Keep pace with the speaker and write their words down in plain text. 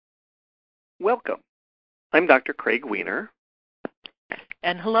Welcome. I'm Dr. Craig Weiner.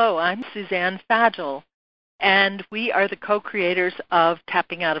 And hello, I'm Suzanne Fagel, and we are the co-creators of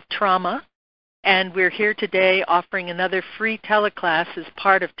Tapping Out of Trauma, and we're here today offering another free teleclass as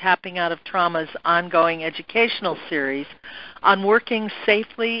part of Tapping Out of Trauma's ongoing educational series on working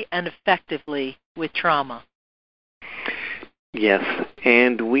safely and effectively with trauma. Yes,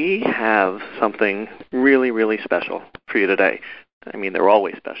 and we have something really, really special for you today. I mean, they're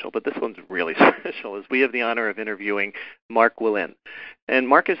always special, but this one's really special, as we have the honor of interviewing Mark Wolynn. And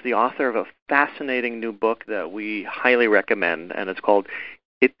Mark is the author of a fascinating new book that we highly recommend, and it's called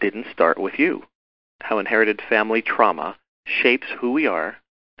It Didn't Start With You: How Inherited Family Trauma Shapes Who We Are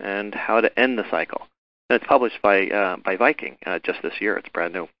and How to End the Cycle. And it's published by Viking just this year. It's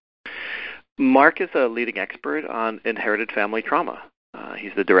brand new. Mark is a leading expert on inherited family trauma.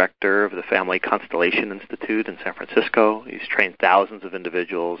 He's the director of the Family Constellation Institute in San Francisco. He's trained thousands of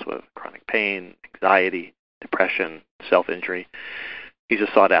individuals with chronic pain, anxiety, depression, self-injury. He's a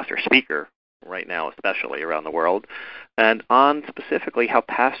sought-after speaker right now, especially around the world, and on specifically how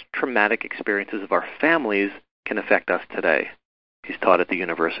past traumatic experiences of our families can affect us today. He's taught at the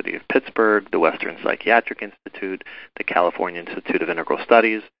University of Pittsburgh, the Western Psychiatric Institute, the California Institute of Integral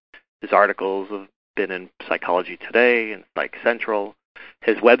Studies. His articles have been in Psychology Today and Psych Central.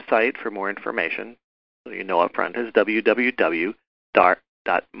 His website for more information, so you know up front, is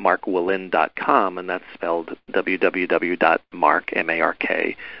www.markwolynn.com, and that's spelled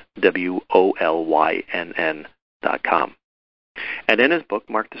www.markwolynn.com. And in his book,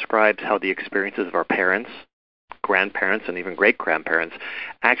 Mark describes how the experiences of our parents, grandparents, and even great-grandparents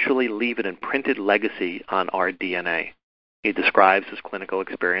actually leave an imprinted legacy on our DNA. He describes his clinical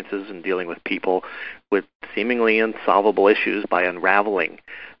experiences in dealing with people with seemingly insolvable issues by unraveling,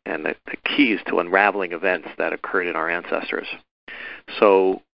 and the keys to unraveling events that occurred in our ancestors.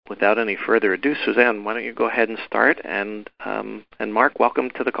 So without any further ado, Suzanne, why don't you go ahead and start? And Mark,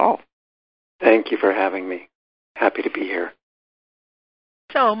 welcome to the call. Thank you for having me. Happy to be here.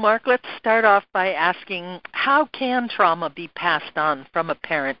 So, Mark, let's start off by asking, how can trauma be passed on from a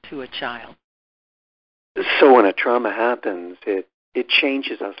parent to a child? So when a trauma happens, it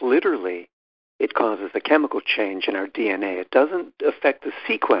changes us literally. It causes a chemical change in our DNA. It doesn't affect the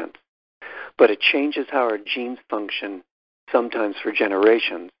sequence, but it changes how our genes function, sometimes for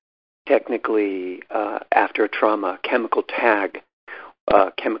generations. Technically, after a trauma, a chemical tag,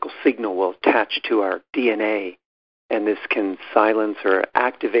 a chemical signal will attach to our DNA, and this can silence or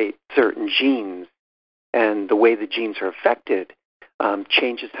activate certain genes. And the way the genes are affected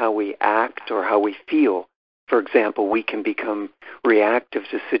changes how we act or how we feel. For example, we can become reactive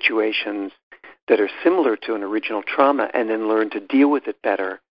to situations that are similar to an original trauma and then learn to deal with it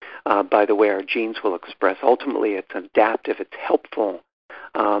better by the way our genes will express. Ultimately, it's adaptive, it's helpful,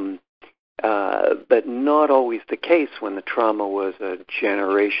 but not always the case when the trauma was a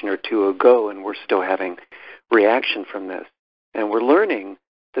generation or two ago and we're still having reaction from this. And we're learning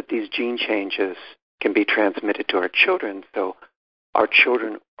that these gene changes can be transmitted to our children, so our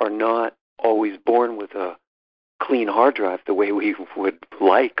children are not always born with a clean hard drive the way we would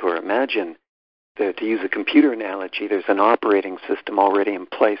like or imagine. To use a computer analogy, there's an operating system already in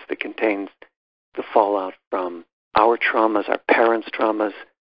place that contains the fallout from our traumas, our parents' traumas,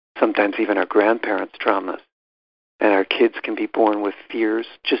 sometimes even our grandparents' traumas. And our kids can be born with fears,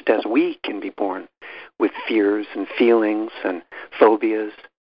 just as we can be born with fears and feelings and phobias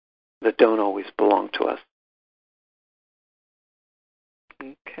that don't always belong to us.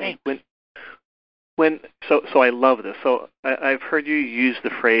 Okay. So I love this. So I've heard you use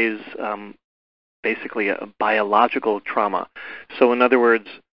the phrase basically a biological trauma. So in other words,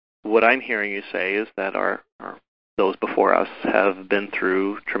 what I'm hearing you say is that those before us have been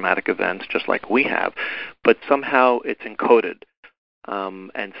through traumatic events just like we have, but somehow it's encoded,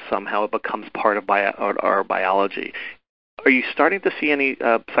 and somehow it becomes part of our biology. Are you starting to see any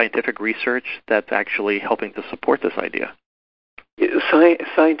scientific research that's actually helping to support this idea?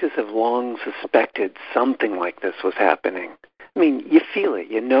 Scientists have long suspected something like this was happening. I mean, you feel it,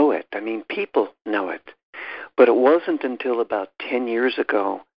 you know it. I mean, people know it. But it wasn't until about 10 years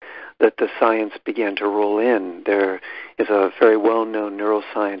ago that the science began to roll in. There is a very well-known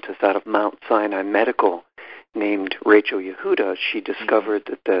neuroscientist out of Mount Sinai Medical named Rachel Yehuda. She discovered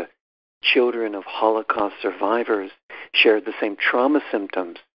that the children of Holocaust survivors shared the same trauma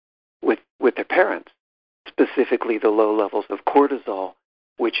symptoms with their parents, specifically the low levels of cortisol,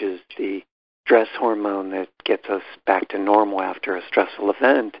 which is the stress hormone that gets us back to normal after a stressful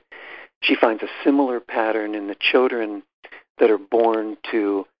event. She finds a similar pattern in the children that are born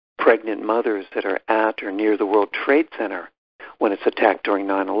to pregnant mothers that are at or near the World Trade Center when it's attacked during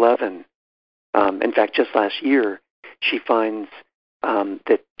 9/11. In fact, just last year, she finds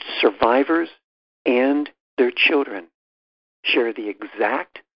that survivors and their children share the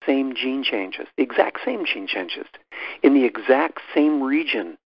exact same gene changes, in the exact same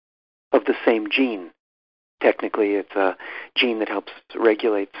region of the same gene. Technically, it's a gene that helps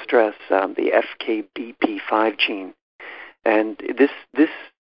regulate stress, the FKBP5 gene. And this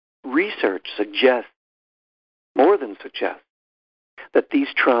research suggests, more than suggests, that these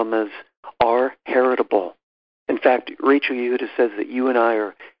traumas are heritable. In fact, Rachel Yehuda says that you and I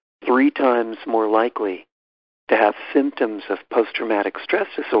are 3 times more likely to have symptoms of post-traumatic stress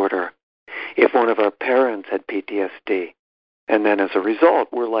disorder if one of our parents had PTSD. And then as a result,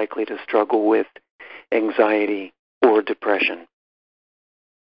 we're likely to struggle with anxiety or depression.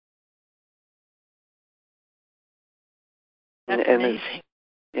 That's amazing.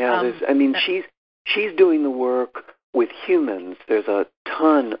 Yeah, she's doing the work with humans. There's a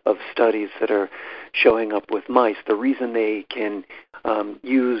ton of studies that are showing up with mice. The reason they can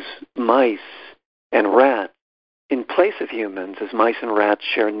use mice and rats in place of humans is mice and rats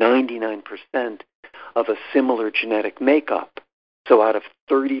share 99% of a similar genetic makeup. So out of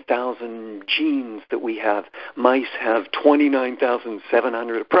 30,000 genes that we have, mice have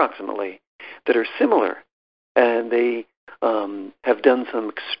 29,700 approximately that are similar. And they have done some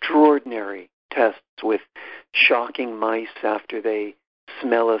extraordinary tests with shocking mice after they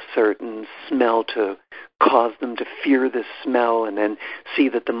smell a certain smell to cause them to fear this smell, and then see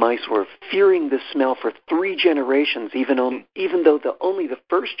that the mice were fearing this smell for 3 generations, even though only the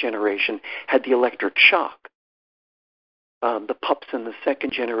first generation had the electric shock. The pups in the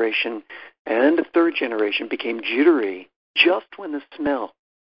second generation and the third generation became jittery just when the smell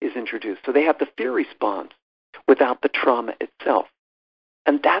is introduced. So they have the fear response without the trauma itself.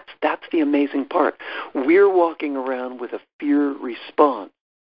 And that's the amazing part. We're walking around with a fear response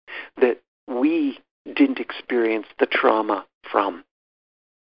that we didn't experience the trauma from.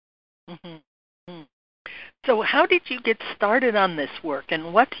 Mm-hmm. So how did you get started on this work,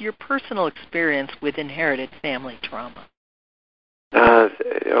 and what's your personal experience with inherited family trauma?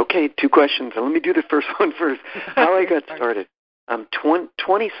 Okay, 2 questions. Let me do the first one first. How I got started.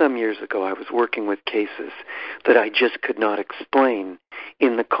 20-some years ago, I was working with cases that I just could not explain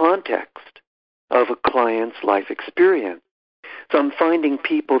in the context of a client's life experience. So I'm finding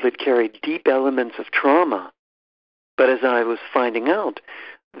people that carried deep elements of trauma, but as I was finding out,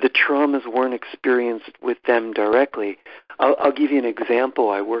 the traumas weren't experienced with them directly. I'll give you an example.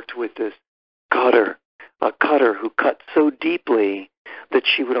 I worked with this cutter who cut so deeply that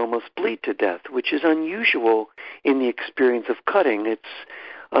she would almost bleed to death, which is unusual in the experience of cutting. It's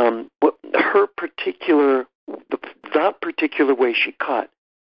that particular way she cut.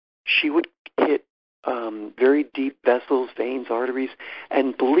 She would hit very deep vessels, veins, arteries,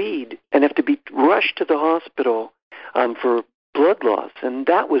 and bleed, and have to be rushed to the hospital for blood loss. And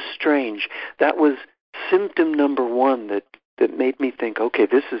that was strange. That was symptom number 1 that made me think, okay,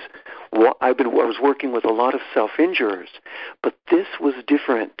 this is what I was working with a lot of self-injurers, but this was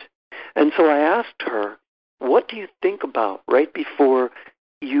different. And so I asked her, what do you think about right before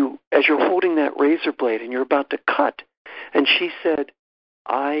as you're holding that razor blade and you're about to cut? And she said,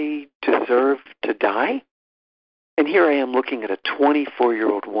 I deserve to die? And here I am looking at a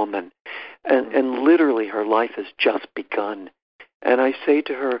 24-year-old woman, and literally her life has just begun. And I say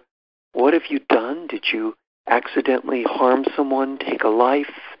to her, what have you done? Did you accidentally harm someone, take a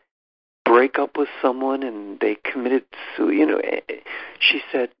life, break up with someone, and they committed suicide? She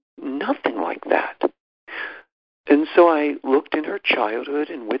said, nothing like that. And so I looked in her childhood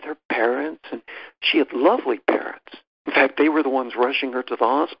and with her parents, and she had lovely parents. In fact, they were the ones rushing her to the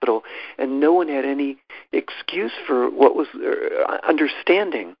hospital, and no one had any excuse for what was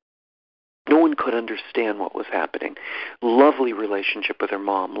understanding. No one could understand what was happening. Lovely relationship with her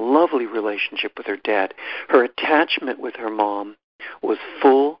mom, lovely relationship with her dad. Her attachment with her mom was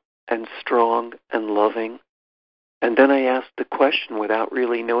full and strong and loving. And then I asked the question without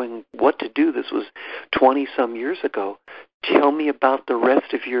really knowing what to do. This was 20-some years ago. Tell me about the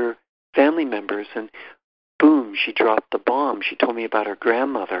rest of your family members. And boom, she dropped the bomb. She told me about her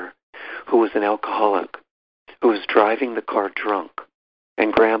grandmother, who was an alcoholic, who was driving the car drunk.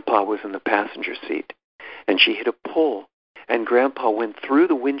 And Grandpa was in the passenger seat. And she hit a pole. And Grandpa went through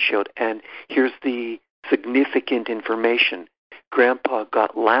the windshield. And here's the significant information. Grandpa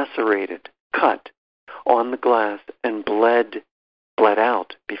got lacerated, cut on the glass, and bled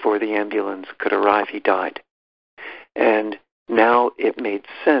out before the ambulance could arrive. He died. And now it made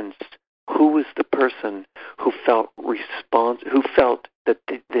sense. Who was the person who felt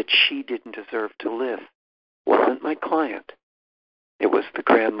that she didn't deserve to live? Wasn't my client. It was the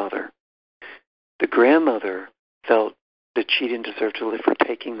grandmother. the grandmother felt that she didn't deserve to live for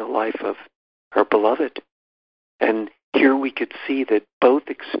taking the life of her beloved. And here we could see that both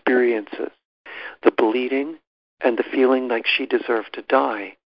experiences, the bleeding and the feeling like she deserved to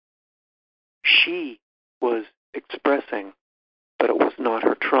die, she was expressing, but it was not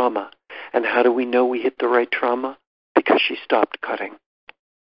her trauma. And how do we know we hit the right trauma? Because she stopped cutting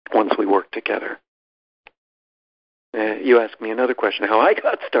once we worked together. You asked me another question, how I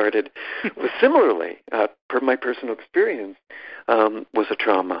got started was similarly, my personal experience was a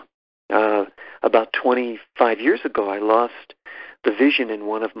trauma. About 25 years ago, I lost the vision in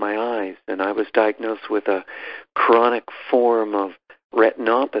one of my eyes, and I was diagnosed with a chronic form of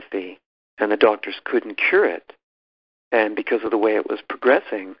retinopathy, and the doctors couldn't cure it. And because of the way it was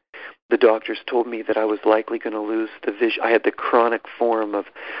progressing, the doctors told me that I was likely going to lose the vision. I had the chronic form of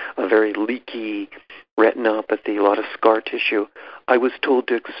a very leaky retinopathy, a lot of scar tissue. I was told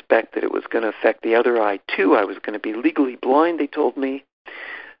to expect that it was going to affect the other eye too. I was going to be legally blind, they told me.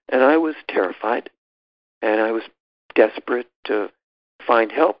 And I was terrified, and I was desperate to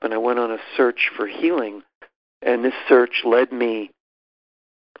find help, and I went on a search for healing. And this search led me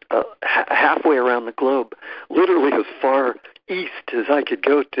halfway around the globe, literally as far east as I could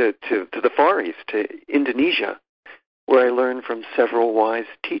go to the Far East, to Indonesia, where I learned from several wise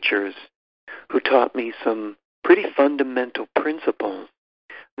teachers who taught me some pretty fundamental principles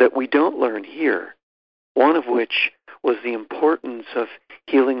that we don't learn here, one of which was the importance of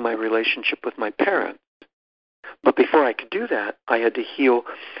healing my relationship with my parents. But before I could do that, I had to heal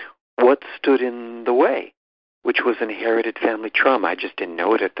what stood in the way, which was inherited family trauma. I just didn't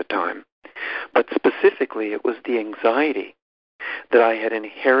know it at the time. But specifically, it was the anxiety that I had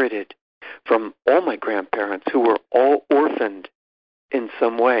inherited from all my grandparents, who were all orphaned in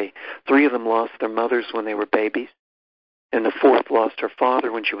some way. 3 of them lost their mothers when they were babies, and the 4th lost her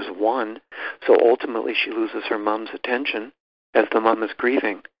father when she was 1. So ultimately, she loses her mom's attention as the mom is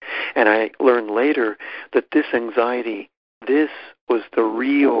grieving. And I learned later that this anxiety, this was the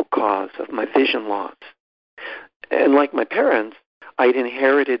real cause of my vision loss. And like my parents, I'd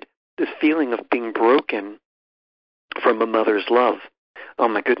inherited this feeling of being broken from a mother's love. Oh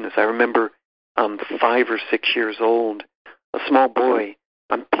my goodness, I remember 5 or 6 years old, a small boy.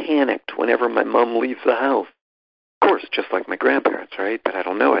 I'm panicked whenever my mom leaves the house. Of course, just like my grandparents, right? But I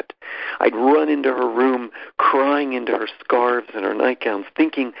don't know it. I'd run into her room, crying into her scarves and her nightgowns,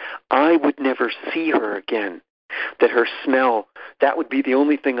 thinking I would never see her again, that her smell, that would be the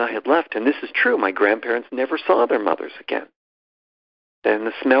only thing I had left. And this is true. My grandparents never saw their mothers again. And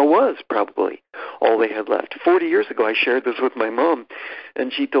the smell was probably all they had left. 40 years ago, I shared this with my mom,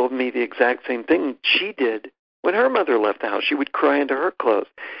 and she told me the exact same thing she did when her mother left the house. She would cry into her clothes.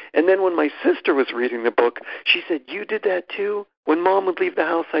 And then when my sister was reading the book, she said, "You did that too? When Mom would leave the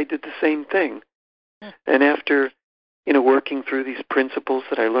house, I did the same thing." And after, working through these principles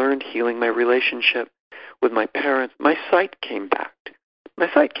that I learned, healing my relationship with my parents, my sight came back.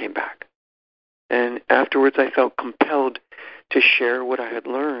 And afterwards, I felt compelled to share what I had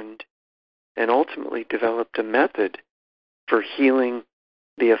learned, and ultimately developed a method for healing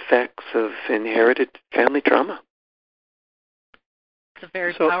the effects of inherited family trauma. It's a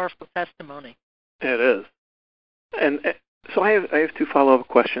very powerful testimony. It is. And so I have 2 follow-up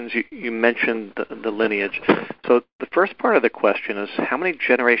questions. You mentioned the lineage. So the first part of the question is, how many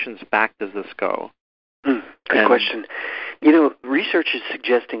generations back does this go? Good question. Research is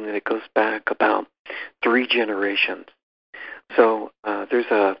suggesting that it goes back about 3 generations. So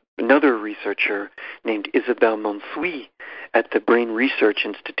there's another researcher named Isabelle Monsuy at the Brain Research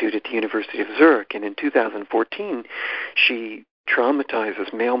Institute at the University of Zurich, and in 2014, she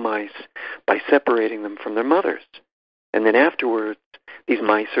traumatizes male mice by separating them from their mothers. And then afterwards, these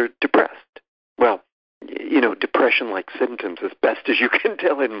mice are depressed. Well, depression-like symptoms as best as you can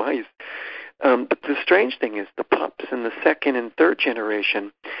tell in mice. But the strange thing is the pups in the 2nd and 3rd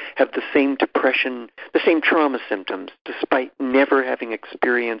generation have the same depression, the same trauma symptoms, despite never having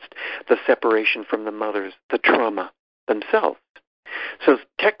experienced the separation from the mothers, the trauma themselves. So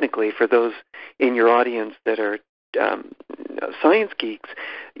technically, for those in your audience that are science geeks,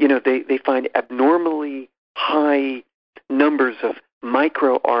 they find abnormally high numbers of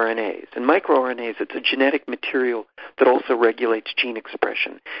microRNAs. And microRNAs, it's a genetic material that also regulates gene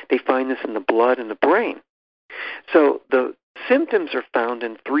expression. They find this in the blood and the brain. So the symptoms are found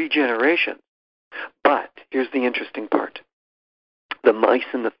in 3 generations. But here's the interesting part. The mice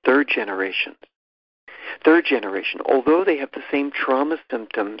in the 3rd generation, although they have the same trauma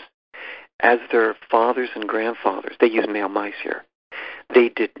symptoms as their fathers and grandfathers, they use male mice here, they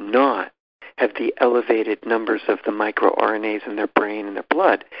did not have the elevated numbers of the microRNAs in their brain and their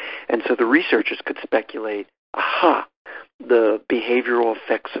blood. And so the researchers could speculate, the behavioral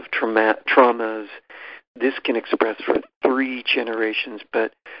effects of traumas, this can express for 3 generations,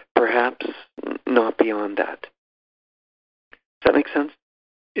 but perhaps not beyond that. Does that make sense?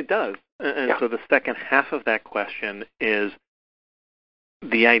 It does. And so the second half of that question is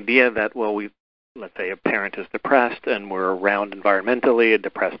the idea that, let's say a parent is depressed and we're around environmentally a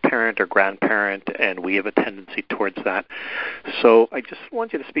depressed parent or grandparent, and we have a tendency towards that. So I just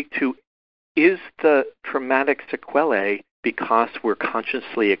want you to speak to, is the traumatic sequelae because we're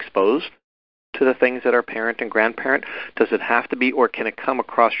consciously exposed to the things that our parent and grandparent? Does it have to be, or can it come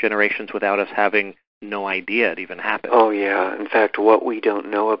across generations without us having no idea it even happened? Oh, yeah. In fact, what we don't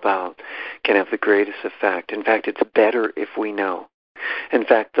know about can have the greatest effect. In fact, it's better if we know. In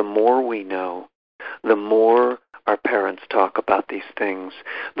fact, the more we know, the more our parents talk about these things,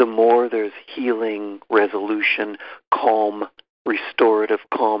 the more there's healing, resolution, calm, restorative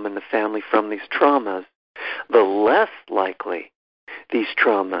calm in the family from these traumas, the less likely these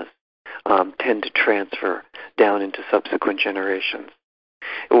traumas tend to transfer down into subsequent generations.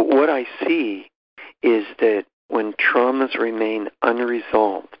 What I see is that when traumas remain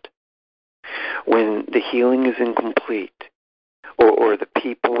unresolved, when the healing is incomplete, or the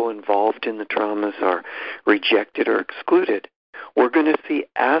people involved in the traumas are rejected or excluded, we're going to see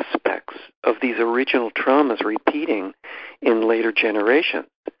aspects of these original traumas repeating in later generations.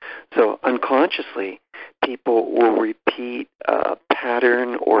 So unconsciously, people will repeat a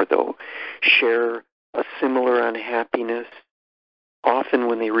pattern, or they'll share a similar unhappiness, often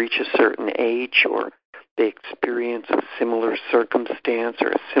when they reach a certain age, or they experience a similar circumstance or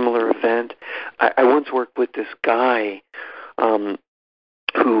a similar event. I once worked with this guy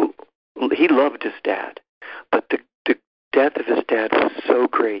who, he loved his dad, but the death of his dad was so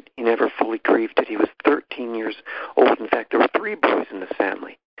great, he never fully grieved it. He was 13 years old. In fact, there were 3 boys in the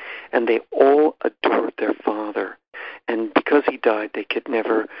family, and they all adored their father. And because he died, they could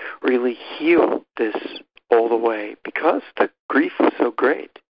never really heal this all the way because the grief was so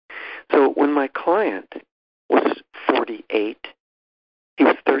great. So when my client was 48, he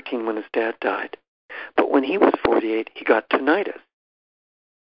was 13 when his dad died. But when he was 48, he got tinnitus.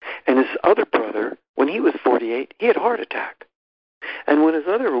 And his other brother, when he was 48, he had a heart attack. And when his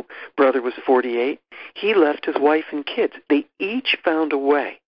other brother was 48, he left his wife and kids. They each found a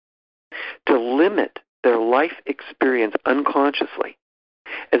way to limit their life experience unconsciously,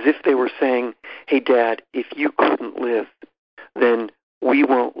 as if they were saying, hey, Dad, if you couldn't live, then we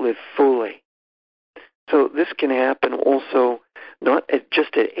won't live fully. So this can happen also not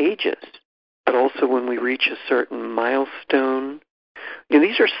just at ages, but also when we reach a certain milestone.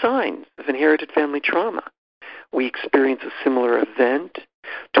 These are signs of inherited family trauma. We experience a similar event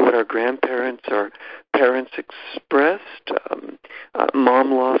to what our grandparents or parents expressed.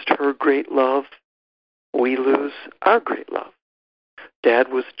 Mom lost her great love. We lose our great love.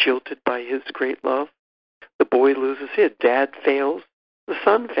 Dad was jilted by his great love. The boy loses his. Dad fails. The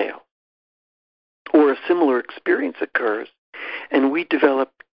son fails. Or a similar experience occurs, and we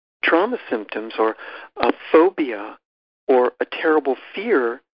develop trauma symptoms or a phobia or a terrible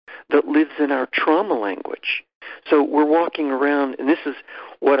fear that lives in our trauma language. So we're walking around, and this is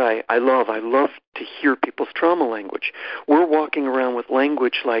what I love. I love to hear people's trauma language. We're walking around with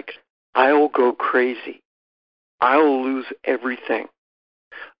language like, I'll go crazy. I'll lose everything.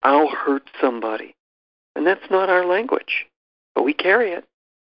 I'll hurt somebody. And that's not our language, but we carry it.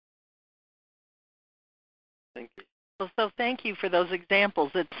 Thank you. Well, so thank you for those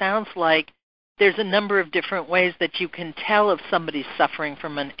examples. It sounds like there's a number of different ways that you can tell if somebody's suffering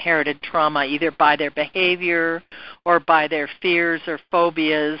from inherited trauma, either by their behavior or by their fears or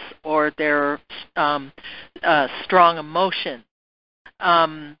phobias or their strong emotion.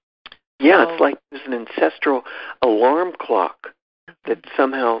 It's like there's an ancestral alarm clock that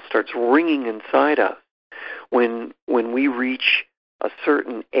somehow starts ringing inside us. When we reach a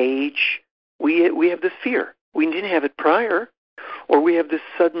certain age, we have this fear. We didn't have it prior. Or we have this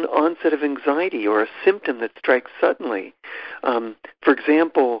sudden onset of anxiety or a symptom that strikes suddenly. For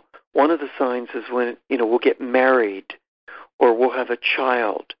example, one of the signs is when, we'll get married, or we'll have a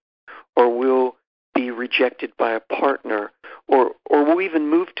child, or we'll be rejected by a partner, or we'll even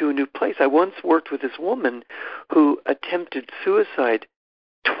move to a new place. I once worked with this woman who attempted suicide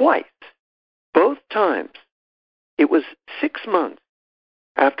twice. Both times. It was 6 months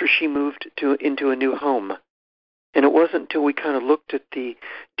after she moved into a new home. And it wasn't until we kind of looked at the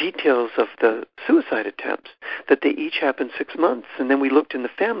details of the suicide attempts that they each happened 6 months. And then we looked in the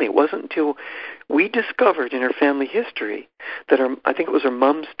family. It wasn't until we discovered in her family history that I think it was her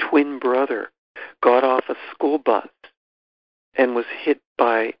mom's twin brother got off a school bus and was hit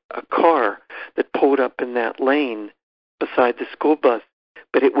by a car that pulled up in that lane beside the school bus.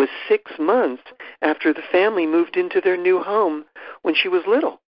 But it was 6 months after the family moved into their new home when she was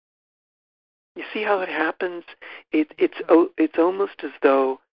little. You see how it happens? It's almost as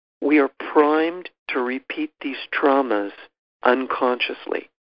though we are primed to repeat these traumas unconsciously.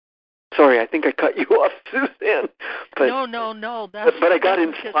 Sorry, I think I cut you off, Suzanne. But, no. But I got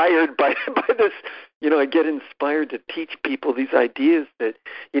inspired by this. I get inspired to teach people these ideas that,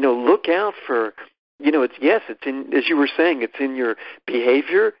 look out for, it's in, as you were saying, it's in your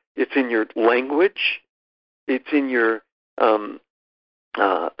behavior, it's in your language, it's in your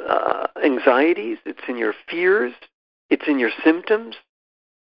anxieties, it's in your fears, it's in your symptoms.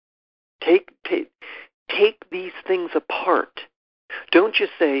 Take these things apart. Don't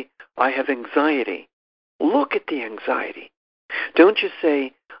just say, I have anxiety. Look at the anxiety. Don't just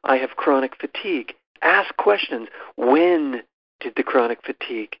say, I have chronic fatigue. Ask questions. When did the chronic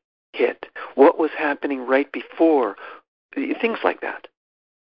fatigue hit? What was happening right before? Things like that.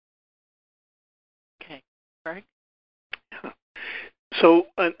 Okay. Right. So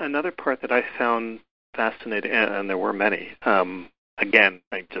another part that I found fascinating, and there were many, again,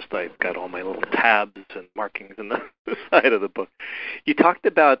 I've got all my little tabs and markings in the side of the book. You talked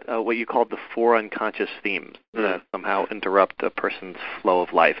about what you called the 4 unconscious themes that somehow interrupt a person's flow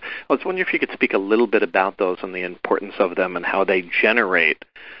of life. I was wondering if you could speak a little bit about those and the importance of them and how they generate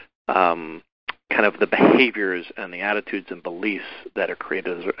kind of the behaviors and the attitudes and beliefs that are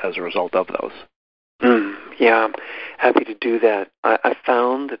created as a result of those. Yeah, I'm happy to do that. I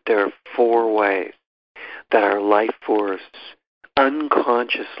found that there are 4 ways that our life force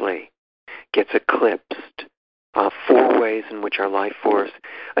unconsciously gets eclipsed. 4 ways in which our life force,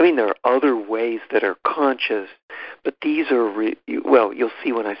 there are other ways that are conscious, but these are, you'll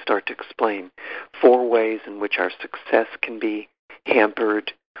see when I start to explain, 4 ways in which our success can be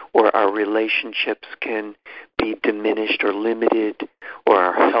hampered, or our relationships can be diminished or limited, or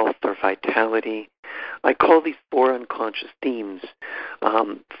our health or vitality. I call these 4 unconscious themes.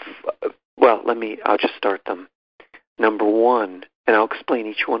 I'll just start them. Number 1, and I'll explain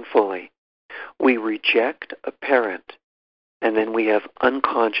each one fully. We reject a parent, and then we have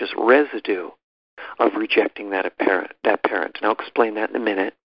unconscious residue of rejecting that parent. And I'll explain that in a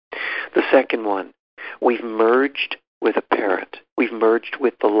minute. The second one, we've merged with a parent. We've merged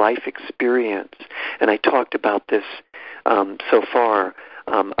with the life experience. And I talked about this so far.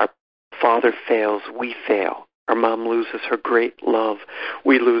 Our father fails, we fail. Our mom loses her great love,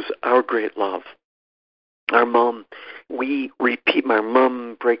 we lose our great love. Our mom, my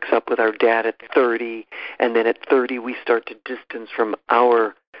mom breaks up with our dad at 30, and then at 30 we start to distance from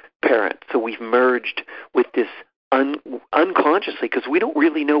our parent. So we've merged with this unconsciously because we don't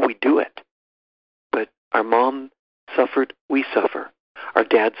really know we do it. But our mom suffered, we suffer. Our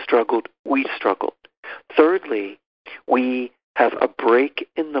dad struggled, we struggled. Thirdly, we have a break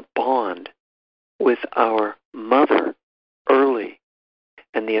in the bond with our mother early,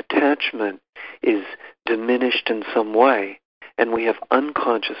 and the attachment is diminished in some way, and we have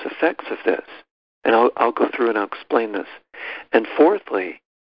unconscious effects of this. And I'll go through and I'll explain this. And fourthly,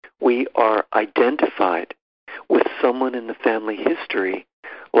 we are identified with someone in the family history,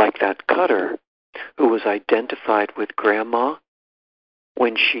 like that cutter, who was identified with Grandma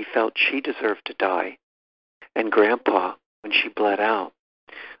when she felt she deserved to die, and Grandpa when she bled out.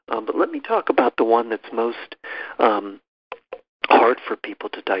 But let me talk about the one that's most hard for people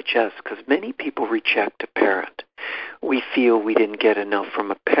to digest, because many people reject a parent. We feel we didn't get enough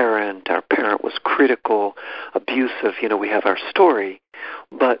from a parent, our parent was critical, abusive, we have our story,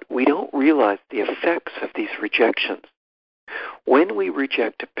 but we don't realize the effects of these rejections. When we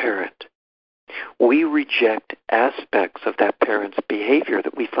reject a parent, we reject aspects of that parent's behavior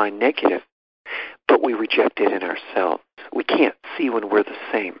that we find negative, but we reject it in ourselves. We can't see when we're the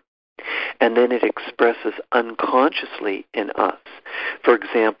same. And then it expresses unconsciously in us. For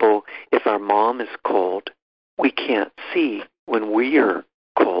example, if our mom is cold, we can't see when we're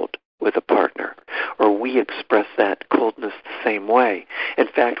cold with a partner, or we express that coldness the same way. In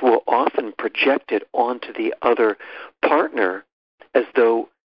fact, we'll often project it onto the other partner as though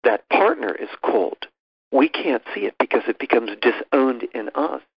that partner is cold. We can't see it because it becomes disowned in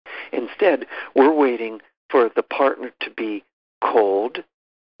us. Instead, we're waiting for the partner to be cold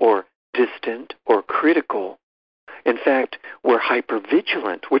or distant or critical, In fact, we're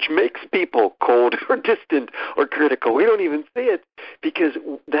hypervigilant, which makes people cold or distant or critical. We don't even see it because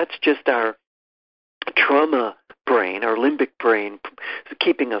that's just our trauma brain, our limbic brain,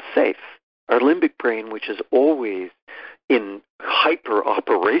 keeping us safe. Our limbic brain, which is always in hyper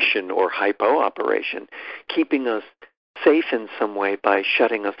operation or hypo operation, keeping us safe in some way by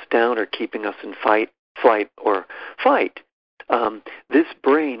shutting us down or keeping us in fight, flight, or fight. This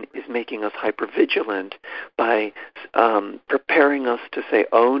brain is making us hypervigilant by preparing us to say,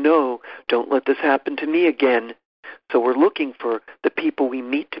 oh no, don't let this happen to me again. So we're looking for the people we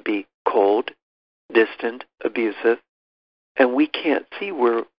meet to be cold, distant, abusive, and we can't see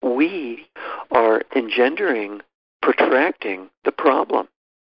where we are engendering, protracting the problem.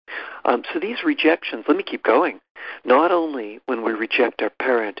 So these rejections, let me keep going. Not only when we reject our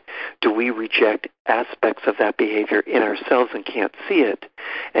parent do we reject aspects of that behavior in ourselves and can't see it,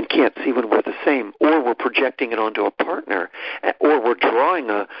 and can't see when we're the same, or we're projecting it onto a partner, or we're drawing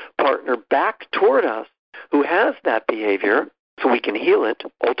a partner back toward us who has that behavior so we can heal it.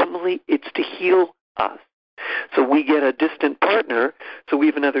 Ultimately, it's to heal us. So we get a distant partner so we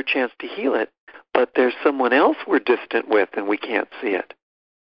have another chance to heal it, but there's someone else we're distant with and we can't see it.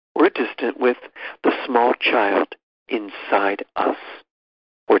 We're distant with the small child inside us.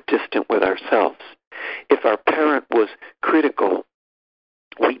 We're distant with ourselves. If our parent was critical,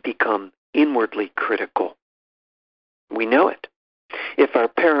 we become inwardly critical. We know it. If our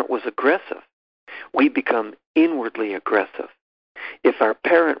parent was aggressive, we become inwardly aggressive. If our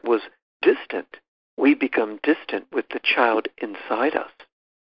parent was distant, we become distant with the child inside us.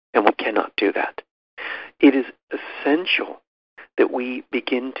 And we cannot do that. It is essential that we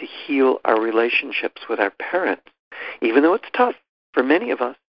begin to heal our relationships with our parents, even though it's tough for many of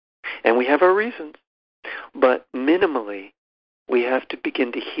us, and we have our reasons. But minimally, we have to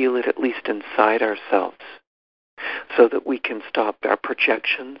begin to heal it at least inside ourselves so that we can stop our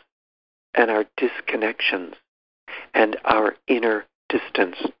projections and our disconnections and our inner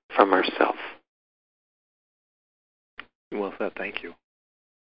distance from ourselves. Well said. Thank you.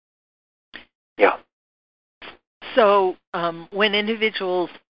 Yeah. So when individuals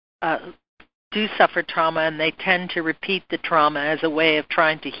do suffer trauma and they tend to repeat the trauma as a way of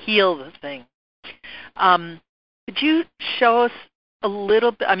trying to heal the thing, could you show us a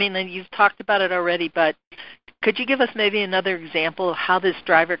little bit? I mean, you've talked about it already, but could you give us maybe another example of how this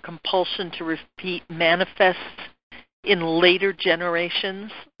driver compulsion to repeat manifests in later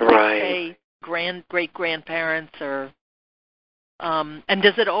generations? Right. Say great-grandparents or... and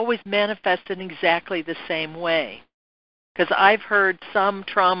does it always manifest in exactly the same way? Because I've heard some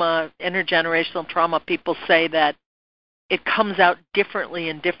trauma, intergenerational trauma, people say that it comes out differently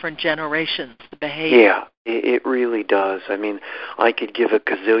in different generations, the behavior. Yeah, it really does. I mean, I could give a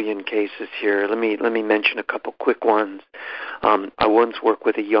gazillion cases here. Let me mention a couple quick ones. I once worked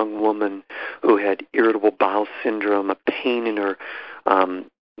with a young woman who had irritable bowel syndrome, a pain in her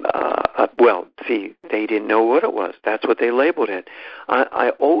they didn't know what it was. That's what they labeled it.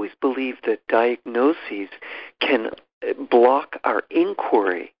 I always believe that diagnoses can block our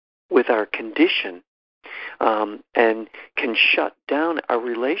inquiry with our condition and can shut down our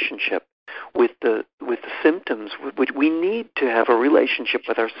relationship with the symptoms. Which we need to have a relationship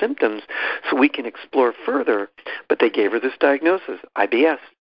with our symptoms so we can explore further. But they gave her this diagnosis, IBS.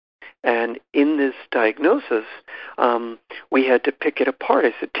 And in this diagnosis, we had to pick it apart.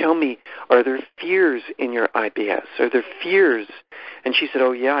 I said, tell me, are there fears in your IBS? Are there fears? And she said,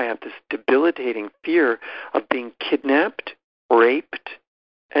 oh, yeah, I have this debilitating fear of being kidnapped, raped,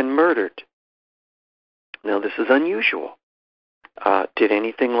 and murdered. Now, this is unusual. Did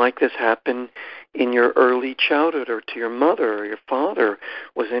anything like this happen in your early childhood or to your mother or your father?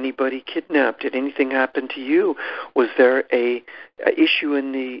 Was anybody kidnapped? Did anything happen to you? Was there a issue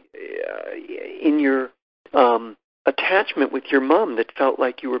in your attachment with your mom that felt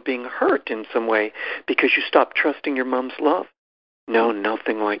like you were being hurt in some way because you stopped trusting your mom's love? No,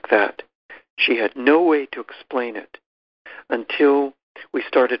 nothing like that. She had no way to explain it until we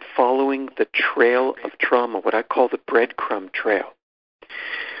started following the trail of trauma, what I call the breadcrumb trail.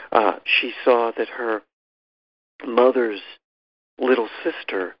 She saw that her mother's little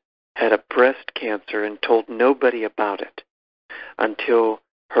sister had a breast cancer and told nobody about it until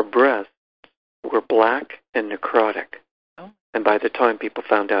her breasts were black and necrotic. Oh. And by the time people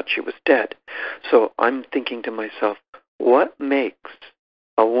found out, she was dead. So I'm thinking to myself, what makes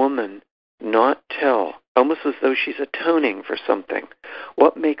a woman not tell, almost as though she's atoning for something?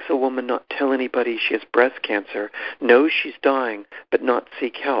 What makes a woman not tell anybody she has breast cancer, knows she's dying, but not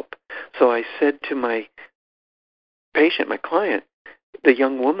seek help? So I said to my patient, my client, the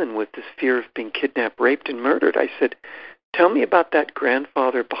young woman with this fear of being kidnapped, raped, and murdered, I said, tell me about that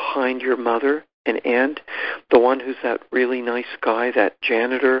grandfather behind your mother and aunt, the one who's that really nice guy, that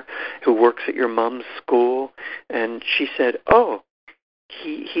janitor who works at your mom's school. And she said, oh,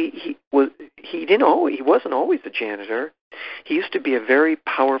 he wasn't always a janitor. He used to be a very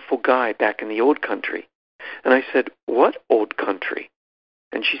powerful guy back in the old country. And I said, what old country?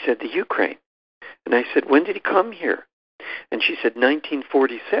 And she said, the Ukraine. And I said, when did he come here? And she said,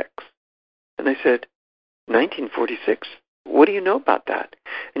 1946. And I said, 1946? What do you know about that?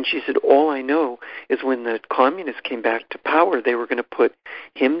 And she said, all I know is when the communists came back to power, they were going to put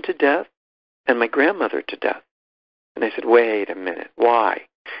him to death and my grandmother to death. And I said, wait a minute, why?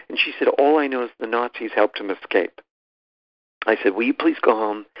 And she said, all I know is the Nazis helped him escape. I said, will you please go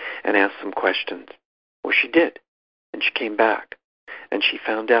home and ask some questions? Well, she did. And she came back. And she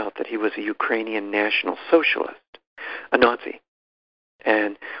found out that he was a Ukrainian National Socialist, a Nazi.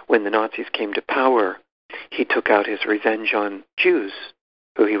 And when the Nazis came to power, he took out his revenge on Jews,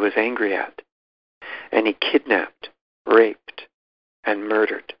 who he was angry at. And he kidnapped, raped, and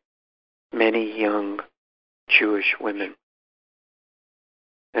murdered many young Jewish women.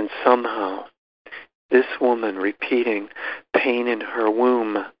 And somehow, this woman repeating pain in her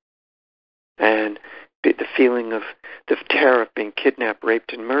womb and the feeling of the terror of being kidnapped,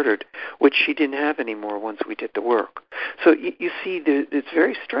 raped, and murdered, which she didn't have anymore once we did the work. So you see, it's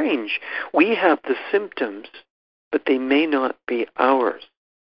very strange. We have the symptoms, but they may not be ours.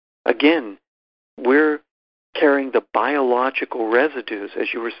 Again, we're carrying the biological residues,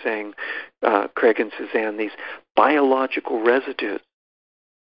 as you were saying, Craig and Suzanne, these biological residues,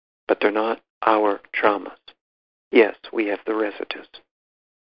 but they're not our traumas. Yes, we have the residues.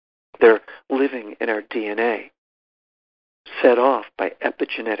 They're living in our DNA, set off by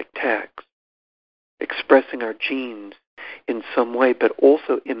epigenetic tags, expressing our genes in some way, but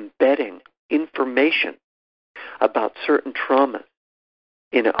also embedding information about certain traumas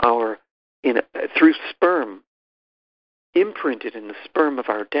through sperm, imprinted in the sperm of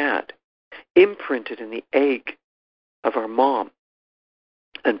our dad, imprinted in the egg of our mom,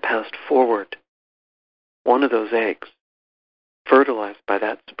 and passed forward. One of those eggs, fertilized by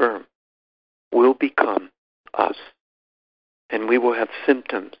that sperm, will become us, and we will have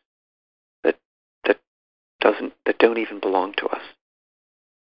symptoms that don't even belong to us.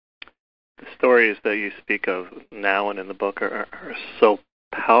 The stories that you speak of now and in the book are so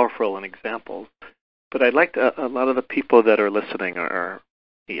powerful in examples. But I'd like to, a lot of the people that are listening are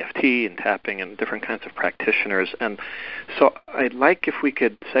EFT and tapping and different kinds of practitioners. And so I'd like if we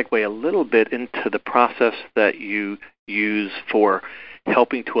could segue a little bit into the process that you use for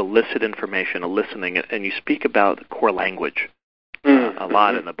helping to elicit information, eliciting it. And you speak about core language a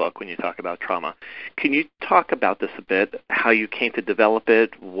lot in the book when you talk about trauma. Can you talk about this a bit, how you came to develop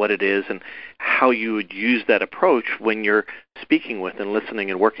it, what it is, and how you would use that approach when you're speaking with and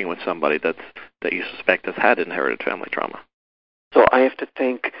listening and working with somebody that you suspect has had inherited family trauma? So I have to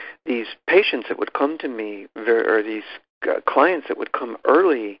thank these patients that would come to me, or these clients that would come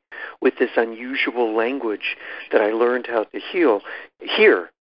early with this unusual language that I learned how to hear.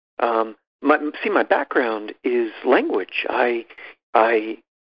 My background is language. I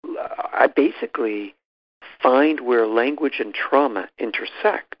basically find where language and trauma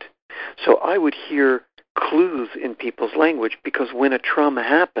intersect. So I would hear clues in people's language, because when a trauma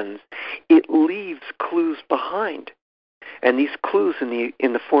happens, it leaves clues behind. And these clues in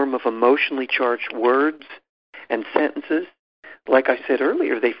the form of emotionally charged words and sentences, like I said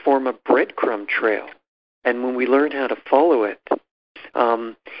earlier, they form a breadcrumb trail. And when we learn how to follow it,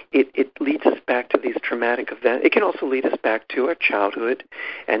 it leads us back to these traumatic events. It can also lead us back to our childhood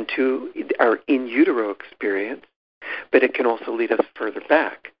and to our in utero experience, but it can also lead us further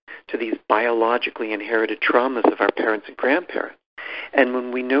back to these biologically inherited traumas of our parents and grandparents. And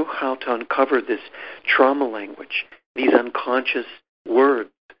when we know how to uncover this trauma language, these unconscious words,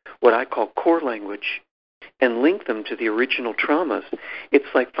 what I call core language, and link them to the original traumas,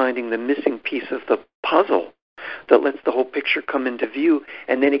 it's like finding the missing piece of the puzzle that lets the whole picture come into view,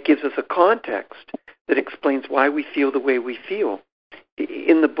 and then it gives us a context that explains why we feel the way we feel.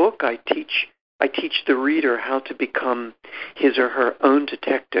 In the book, I teach the reader how to become his or her own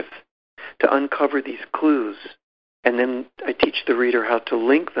detective, to uncover these clues, and then I teach the reader how to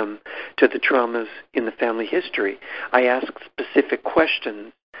link them to the traumas in the family history. I ask specific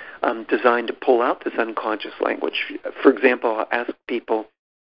questions designed to pull out this unconscious language. For example, I'll ask people,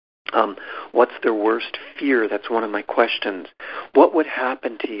 what's their worst fear? That's one of my questions. What would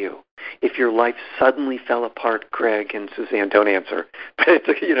happen to you If your life suddenly fell apart, Craig and Suzanne, don't answer. But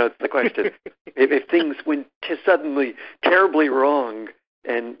it's the question. if things went suddenly terribly wrong,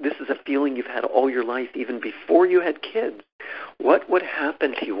 and this is a feeling you've had all your life, even before you had kids, what would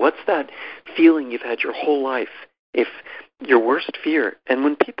happen to you? What's that feeling you've had your whole life? If your worst fear, and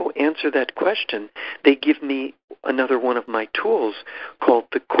when people answer that question, they give me another one of my tools called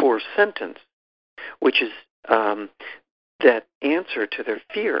the core sentence, which is that answer to their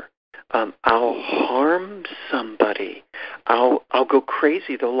fear. I'll harm somebody. I'll go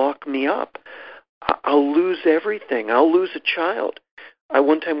crazy. They'll lock me up. I'll lose everything. I'll lose a child. I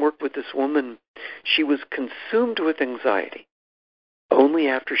one time worked with this woman. She was consumed with anxiety only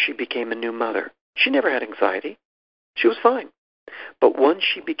after she became a new mother. She never had anxiety. She was fine. But once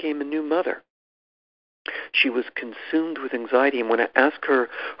she became a new mother, she was consumed with anxiety. And when I asked her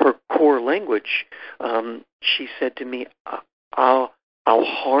her core language, she said to me, I'll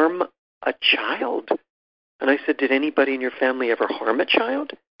harm a child. And I said, did anybody in your family ever harm a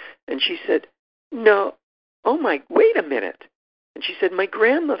child? And she said, no. Oh, wait a minute. And she said, my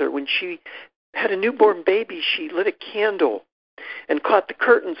grandmother, when she had a newborn baby, she lit a candle and caught the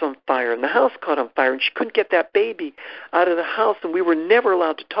curtains on fire, and the house caught on fire, and she couldn't get that baby out of the house, and we were never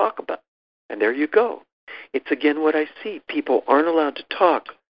allowed to talk about it. And there you go. It's again what I see. People aren't allowed to talk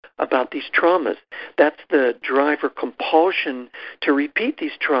about these traumas. That's the drive or compulsion to repeat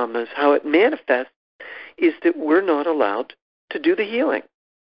these traumas. How it manifests is that we're not allowed to do the healing.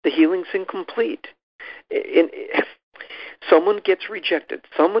 The healing's incomplete. Someone gets rejected.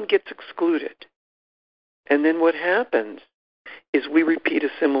 Someone gets excluded. And then what happens is we repeat a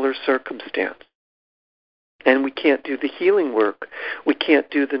similar circumstance. And we can't do the healing work. We can't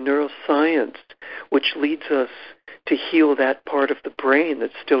do the neuroscience, which leads us to heal that part of the brain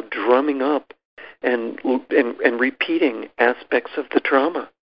that's still drumming up and repeating aspects of the trauma.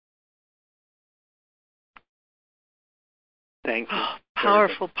 Thank you.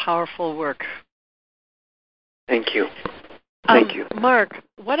 Powerful, powerful work. Thank you. Thank you. Mark,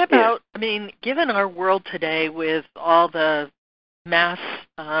 what about, given our world today with all the mass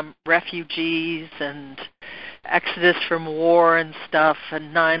refugees and exodus from war and stuff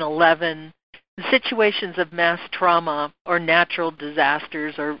and 9/11, situations of mass trauma or natural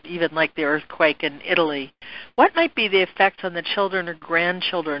disasters or even like the earthquake in Italy, what might be the effects on the children or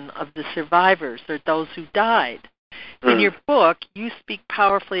grandchildren of the survivors or those who died? In your book, you speak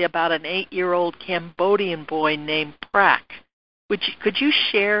powerfully about an 8-year-old Cambodian boy named Prak. Could you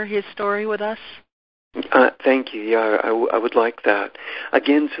share his story with us? Thank you. Yeah, I would like that.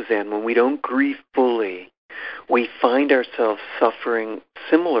 Again, Suzanne, when we don't grieve fully, we find ourselves suffering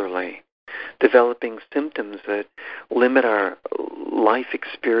similarly, developing symptoms that limit our life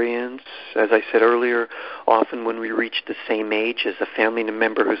experience. As I said earlier, often when we reach the same age as a family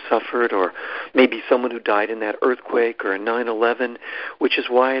member who suffered, or maybe someone who died in that earthquake or in 9/11, which is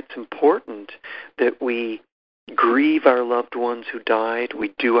why it's important that we grieve our loved ones who died.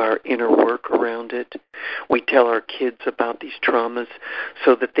 We do our inner work around it. We tell our kids about these traumas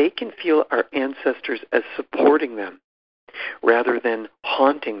so that they can feel our ancestors as supporting them rather than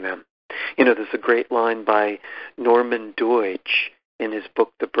haunting them. There's a great line by Norman Deutsch in his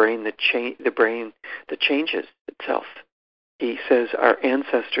book, The Brain That Changes Itself. He says our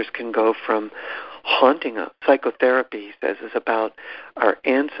ancestors can go from haunting us. Psychotherapy, he says, is about our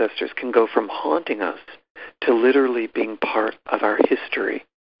ancestors can go from haunting us to literally being part of our history.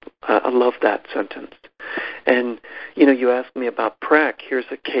 I love that sentence. And, you asked me about Prak. Here's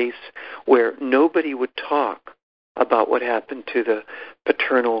a case where nobody would talk about what happened to the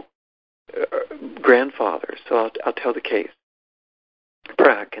paternal grandfather. So I'll tell the case.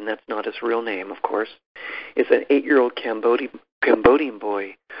 Prak, and that's not his real name, of course, is an 8-year-old Cambodian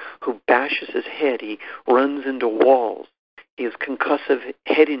boy who bashes his head. He runs into walls. He has concussive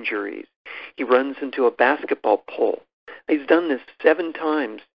head injuries. He runs into a basketball pole. He's done this 7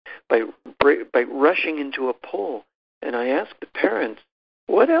 times by rushing into a pole. And I asked the parents,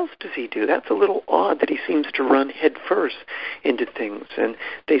 what else does he do? That's a little odd that he seems to run head first into things. And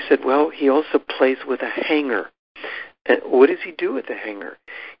they said, well, he also plays with a hanger. And what does he do with the hanger?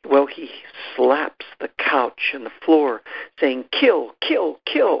 Well, he slaps the couch and the floor saying, kill, kill,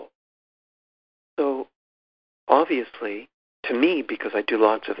 kill. So obviously, to me, because I do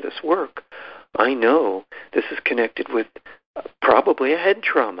lots of this work, I know this is connected with probably a head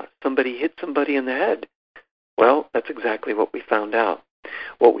trauma. Somebody hit somebody in the head. Well, that's exactly what we found out.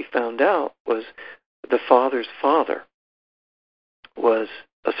 What we found out was the father's father was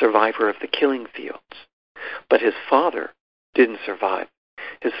a survivor of the killing fields, but his father didn't survive.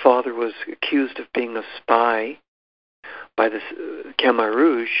 His father was accused of being a spy by the Khmer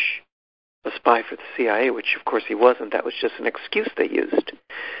Rouge, a spy for the CIA, which of course he wasn't. That was just an excuse they used.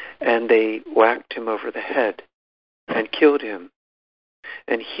 And they whacked him over the head and killed him.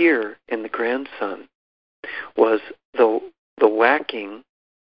 And here in the grandson was the whacking,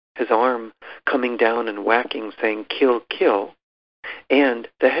 his arm coming down and whacking, saying, kill, kill, and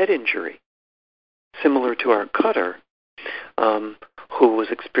the head injury, similar to our cutter, who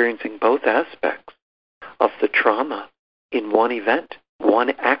was experiencing both aspects of the trauma in one event,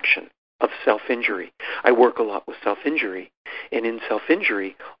 one action of self-injury. I work a lot with self-injury, and in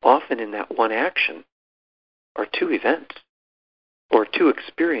self-injury, often in that one action are two events or two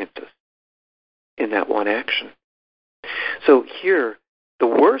experiences in that one action. So here, the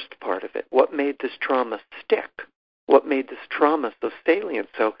worst part of it, what made this trauma stick, what made this trauma so salient,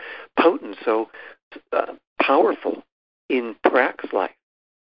 so potent, so powerful in Prak's life,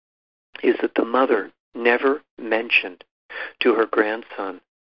 is that the mother never mentioned to her grandson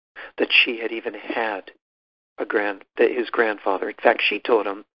that she had even had his grandfather. In fact, she told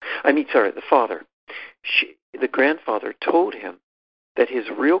him, the father. The grandfather told him that his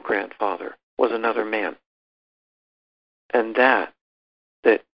real grandfather was another man, and that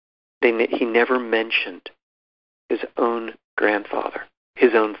he never mentioned his own grandfather,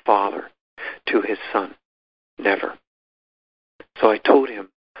 his own father, to his son. Never. So I told him,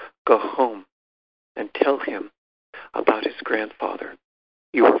 go home and tell him about his grandfather,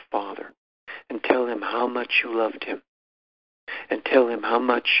 your father, and tell him how much you loved him, and tell him how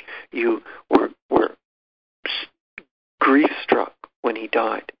much you were grief-struck when he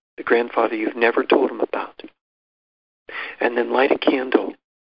died, the grandfather you've never told him about. And then light a candle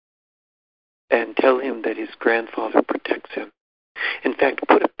and tell him that his grandfather protects him. In fact,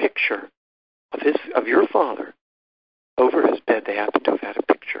 put a picture of your father over his bed. They happen to have had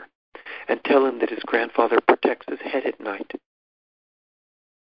a picture. And tell him that his grandfather protects his head at night.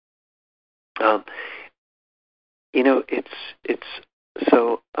 It's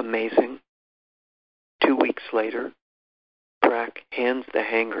so amazing. 2 weeks later, Prak hands the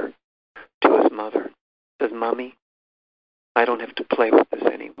hanger to his mother. Says, Mommy, I don't have to play with this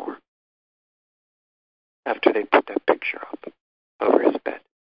anymore. After they put that picture up over his bed.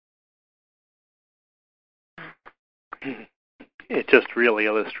 It just really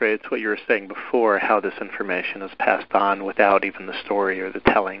illustrates what you were saying before, how this information is passed on without even the story or the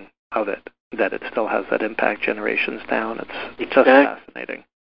telling of it, that it still has that impact generations down. It's just fascinating.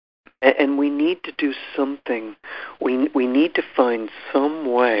 And we need to do something. We need to find some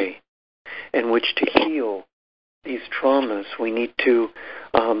way in which to heal these traumas. We need to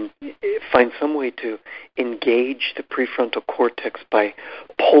find some way to engage the prefrontal cortex by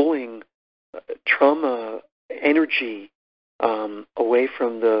pulling trauma energy away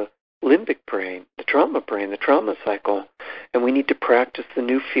from the limbic brain, the trauma cycle. And we need to practice the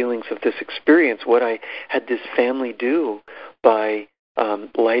new feelings of this experience. What I had this family do by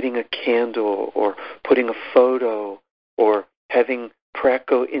lighting a candle or putting a photo or having Prak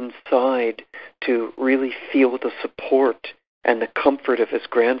go inside to really feel the support and the comfort of his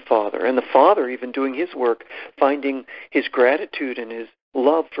grandfather. And the father even doing his work, finding his gratitude and his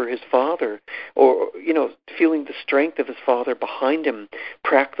love for his father, or, feeling the strength of his father behind him.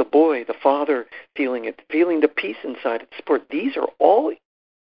 Prak the boy, the father feeling it, feeling the peace inside, its support. These are all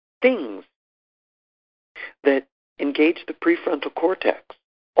things that engage the prefrontal cortex,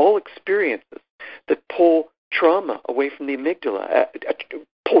 all experiences that pull trauma away from the amygdala,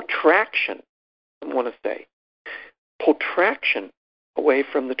 pull traction, I want to say, pull traction away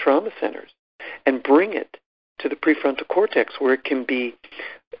from the trauma centers and bring it to the prefrontal cortex where it can be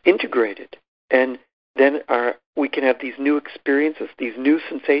integrated. And then we can have these new experiences, these new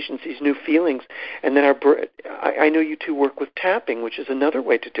sensations, these new feelings. And then I know you two work with tapping, which is another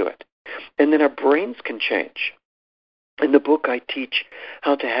way to do it. And then our brains can change. In the book, I teach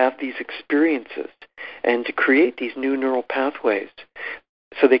how to have these experiences and to create these new neural pathways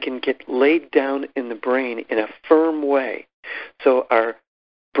so they can get laid down in the brain in a firm way. So our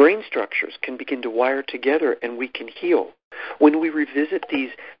brain structures can begin to wire together and we can heal. When we revisit these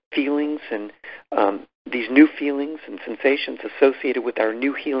feelings and these new feelings and sensations associated with our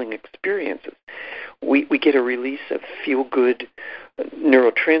new healing experiences, we get a release of feel-good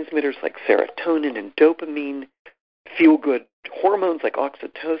neurotransmitters like serotonin and dopamine, feel-good hormones like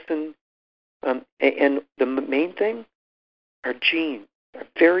oxytocin, and the main thing, our genes, our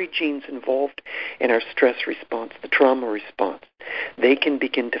very genes involved in our stress response, the trauma response. They can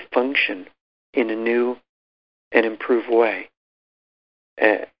begin to function in a new and improved way.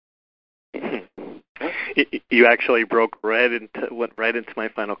 You actually went right into my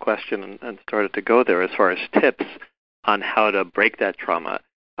final question and started to go there as far as tips on how to break that trauma.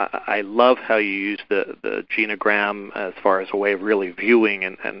 I love how you use the genogram as far as a way of really viewing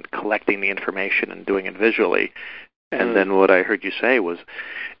and collecting the information and doing it visually. And then what I heard you say was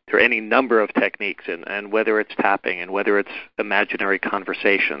there are any number of techniques, and whether it's tapping and whether it's imaginary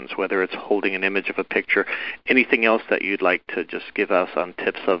conversations, whether it's holding an image of a picture, anything else that you'd like to just give us on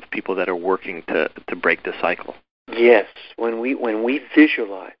tips of people that are working to break the cycle? Yes. When we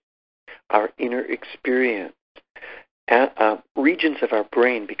visualize our inner experience, regions of our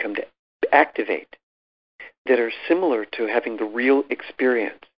brain become to activate that are similar to having the real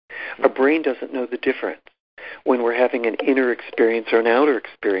experience. Our brain doesn't know the difference when we're having an inner experience or an outer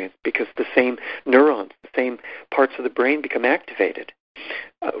experience because the same neurons, the same parts of the brain become activated.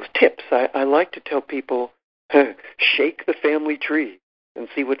 Tips. I like to tell people, shake the family tree and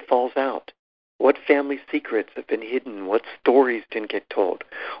see what falls out. What family secrets have been hidden? What stories didn't get told?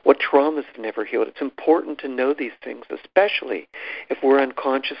 What traumas have never healed? It's important to know these things, especially if we're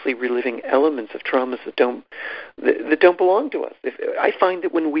unconsciously reliving elements of traumas that don't belong to us. I find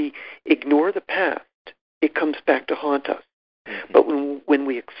that when we ignore the past, it comes back to haunt us. But when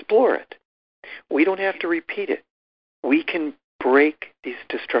we explore it, we don't have to repeat it. We can break these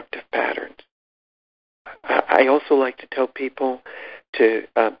destructive patterns. I also like to tell people to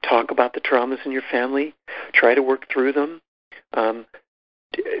talk about the traumas in your family, try to work through them.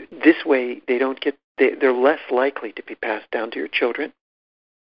 This way, they're less likely to be passed down to your children.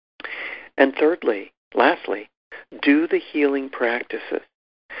 And lastly, do the healing practices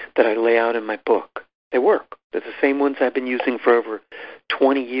that I lay out in my book. They work. They're the same ones I've been using for over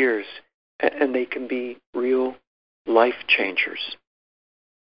 20 years, and they can be real life changers.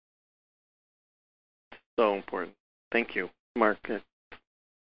 So important. Thank you, Mark.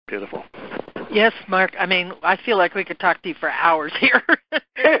 Beautiful. Yes, Mark. I mean, I feel like we could talk to you for hours here.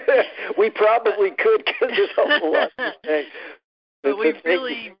 We probably could because there's a whole lot to say. But we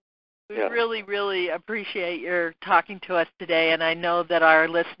really appreciate your talking to us today, and I know that our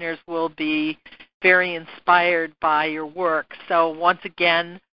listeners will be very inspired by your work. So once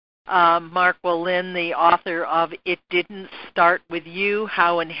again, Mark Wolynn, the author of It Didn't Start With You,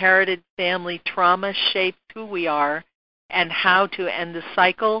 How Inherited Family Trauma Shapes Who We Are and How to End the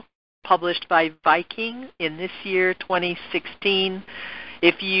Cycle, published by Viking in this year, 2016.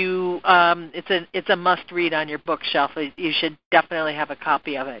 If you, it's a must-read on your bookshelf. You should definitely have a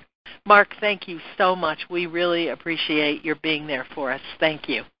copy of it. Mark, thank you so much. We really appreciate your being there for us. Thank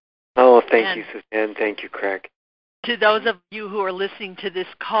you. Oh, thank you, Suzanne. Thank you, Craig. To those of you who are listening to this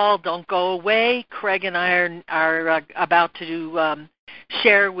call, don't go away. Craig and I are about to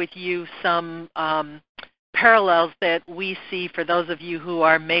share with you some parallels that we see for those of you who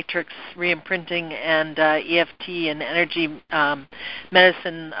are matrix reimprinting and EFT and energy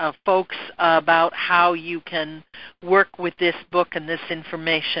medicine folks about how you can work with this book and this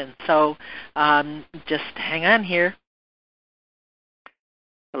information. So just hang on here.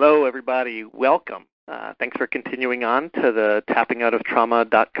 Hello, everybody. Welcome. Thanks for continuing on to the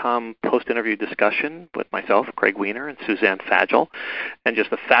tappingoutoftrauma.com post-interview discussion with myself, Craig Weiner, and Suzanne Fadgel, and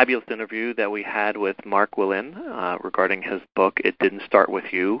just a fabulous interview that we had with Mark Wolynn regarding his book, It Didn't Start With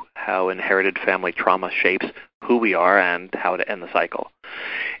You, How Inherited Family Trauma Shapes Who We Are and How to End the Cycle.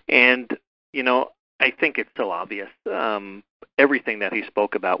 And, you know, I think it's so obvious. Everything that he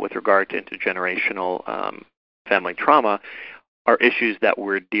spoke about with regard to intergenerational family trauma are issues that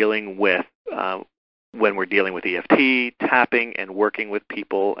we're dealing with when we're dealing with EFT, tapping, and working with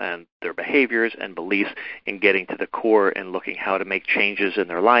people and their behaviors and beliefs and getting to the core and looking how to make changes in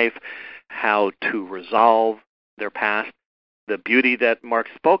their life, how to resolve their past. The beauty that Mark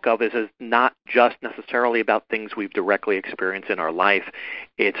spoke of is not just necessarily about things we've directly experienced in our life.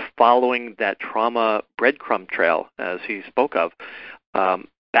 It's following that trauma breadcrumb trail, as he spoke of,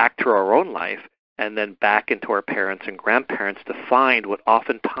 back to our own life, and then back into our parents and grandparents to find what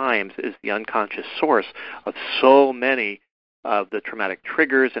oftentimes is the unconscious source of so many of the traumatic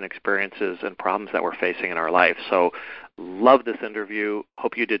triggers and experiences and problems that we're facing in our life. So love this interview.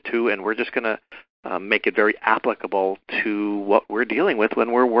 Hope you did too. And we're just going to make it very applicable to what we're dealing with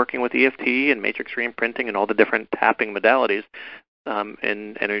when we're working with EFT and matrix reimprinting and all the different tapping modalities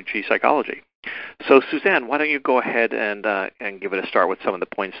in energy psychology. So, Suzanne, why don't you go ahead and give it a start with some of the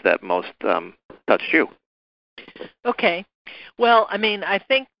points that most touched you? Okay. Well, I mean, I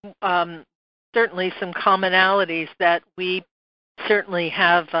think certainly some commonalities that we certainly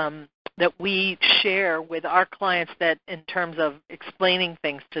have that we share with our clients that in terms of explaining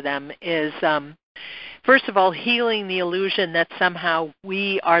things to them is, first of all, healing the illusion that somehow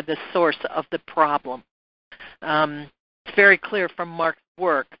we are the source of the problem. It's very clear from Mark's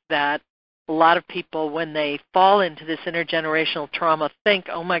work that a lot of people, when they fall into this intergenerational trauma, think,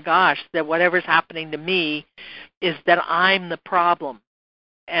 oh my gosh, that whatever's happening to me is that I'm the problem,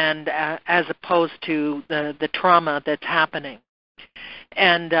 and as opposed to the trauma that's happening.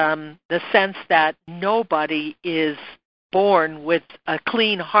 And the sense that nobody is born with a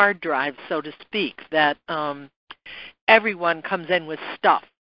clean hard drive, so to speak, that everyone comes in with stuff.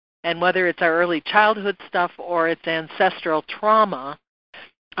 And whether it's our early childhood stuff or it's ancestral trauma,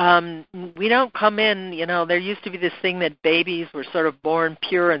 we don't come in, there used to be this thing that babies were sort of born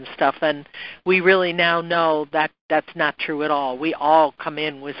pure and stuff, and we really now know that that's not true at all. We all come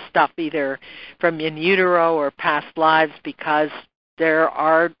in with stuff either from in utero or past lives, because there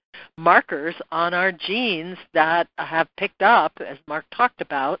are markers on our genes that have picked up, as Mark talked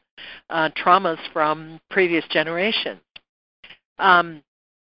about, traumas from previous generations.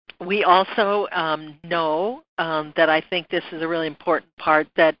 We also know that I think this is a really important part,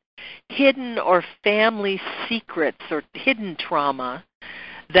 that hidden or family secrets or hidden trauma,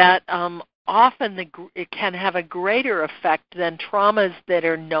 that often it can have a greater effect than traumas that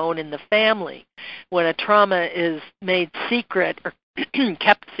are known in the family. When a trauma is made secret or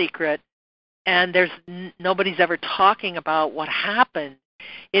kept secret, and there's nobody's ever talking about what happened,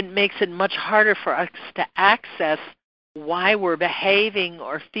 it makes it much harder for us to access why we're behaving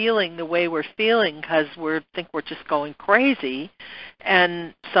or feeling the way we're feeling, because we think we're just going crazy.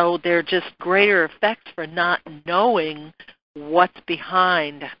 And so there are just greater effects for not knowing what's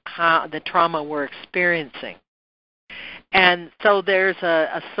behind the trauma we're experiencing. And so there's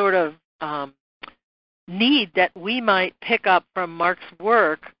a sort of need that we might pick up from Mark's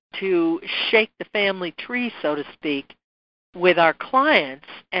work to shake the family tree, so to speak, with our clients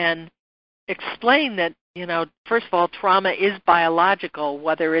and explain that, first of all, trauma is biological,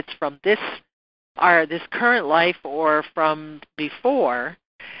 whether it's from this current life or from before,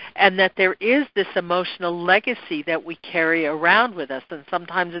 and that there is this emotional legacy that we carry around with us. And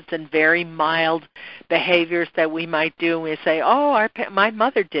sometimes it's in very mild behaviors that we might do, and we say, oh, my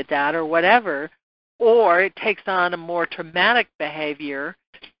mother did that or whatever, or it takes on a more traumatic behavior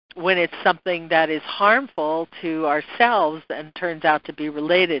when it's something that is harmful to ourselves and turns out to be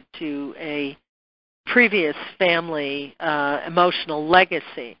related to a previous family emotional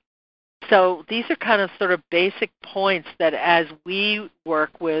legacy. So these are kind of sort of basic points that as we work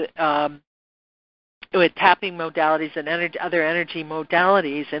with tapping modalities and other energy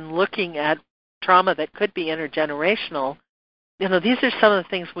modalities and looking at trauma that could be intergenerational, these are some of the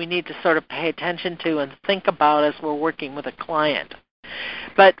things we need to sort of pay attention to and think about as we're working with a client.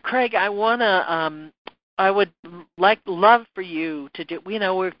 But Craig, I would love for you to do.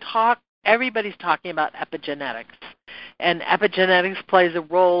 Everybody's talking about epigenetics, and epigenetics plays a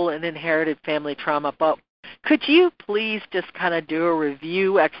role in inherited family trauma. But could you please just kind of do a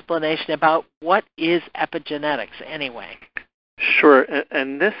review explanation about what is epigenetics anyway? Sure,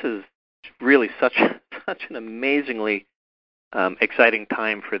 and this is really such an amazingly exciting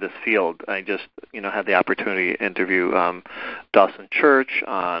time for this field. I just, had the opportunity to interview Dawson Church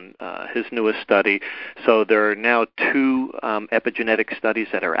on his newest study. So there are now 2 epigenetic studies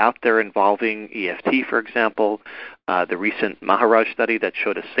that are out there involving EFT, for example. The recent Maharaj study that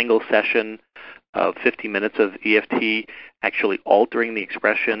showed a single session of 50 minutes of EFT actually altering the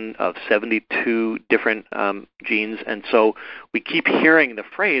expression of 72 different genes. And so we keep hearing the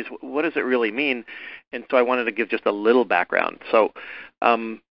phrase, what does it really mean? And so I wanted to give just a little background. So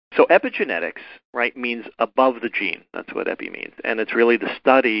epigenetics, right, means above the gene. That's what epi means. And it's really the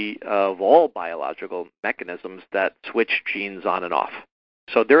study of all biological mechanisms that switch genes on and off.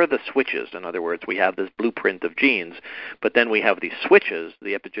 So there are the switches. In other words, we have this blueprint of genes, but then we have these switches,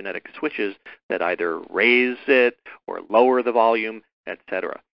 the epigenetic switches, that either raise it or lower the volume,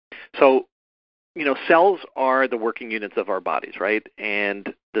 etc. So, cells are the working units of our bodies, right?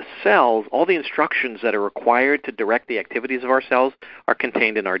 And the cells, all the instructions that are required to direct the activities of our cells are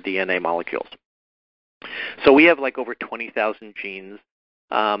contained in our DNA molecules. So we have like over 20,000 genes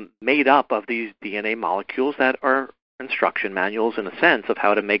made up of these DNA molecules that are instruction manuals, in a sense, of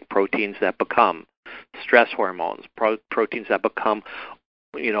how to make proteins that become stress hormones, proteins that become,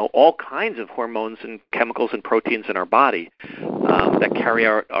 all kinds of hormones and chemicals and proteins in our body that carry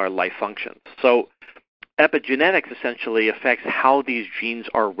our life functions. So epigenetics essentially affects how these genes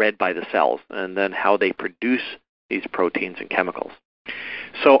are read by the cells and then how they produce these proteins and chemicals.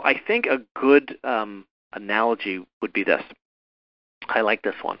 So I think a good analogy would be this. I like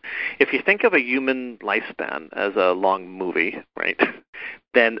this one. If you think of a human lifespan as a long movie, right,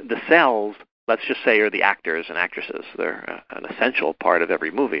 then the cells, let's just say, are the actors and actresses. They're an essential part of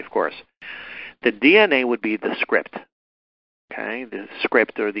every movie, of course. The DNA would be the script. okay, the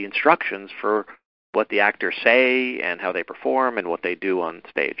script or the instructions for what the actors say and how they perform and what they do on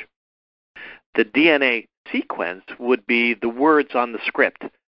stage. The DNA sequence would be the words on the script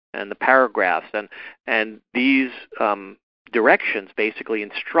and the paragraphs, and these directions basically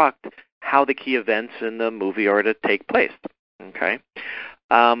instruct how the key events in the movie are to take place. Okay,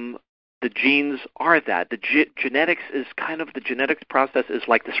 the genes are that. The genetics is kind of, the genetics process is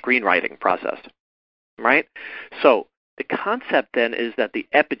like the screenwriting process, right? So the concept then is that the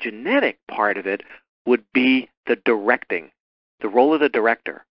epigenetic part of it would be the directing, the role of the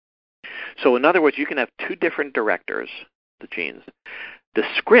director. So in other words, you can have two different directors, the genes. The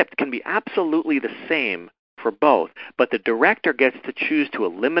script can be absolutely the same for both, but the director gets to choose to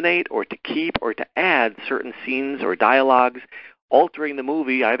eliminate or to keep or to add certain scenes or dialogues, altering the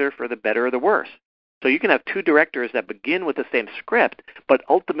movie either for the better or the worse. So you can have two directors that begin with the same script, but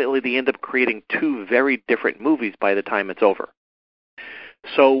ultimately they end up creating two very different movies by the time it's over.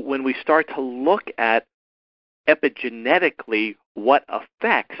 So when we start to look at epigenetically what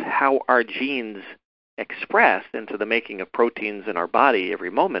affects how our genes express into the making of proteins in our body every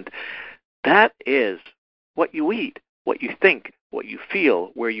moment, that is what you eat, what you think, what you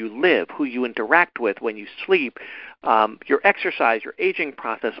feel, where you live, who you interact with when you sleep, your exercise, your aging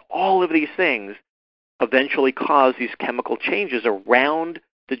process, all of these things eventually cause these chemical changes around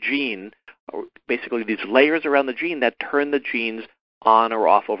the gene, or basically these layers around the gene that turn the genes on or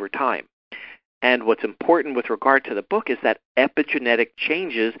off over time. And what's important with regard to the book is that epigenetic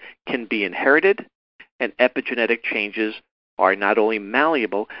changes can be inherited, and epigenetic changes are not only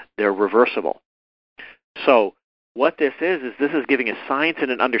malleable, they're reversible. So what this is giving a science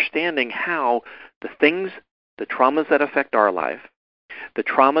and an understanding how the things, the traumas that affect our life, the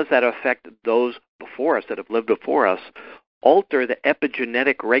traumas that affect those before us, that have lived before us, alter the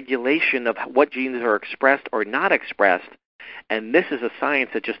epigenetic regulation of what genes are expressed or not expressed. And this is a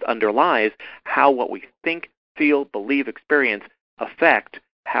science that just underlies how what we think, feel, believe, experience affect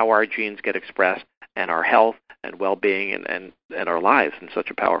how our genes get expressed and our health and well-being and our lives in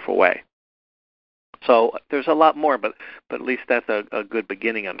such a powerful way. So there's a lot more, but at least that's a good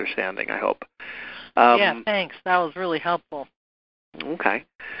beginning understanding, I hope. Yeah, thanks. That was really helpful. Okay.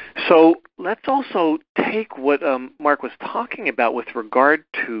 So let's also take what Mark was talking about with regard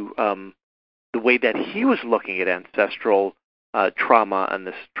to the way that he was looking at ancestral trauma and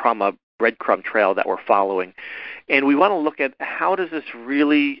this trauma breadcrumb trail that we're following. And we want to look at how does this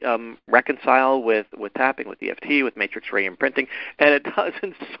really reconcile with tapping, with EFT, with matrix ray imprinting. And it does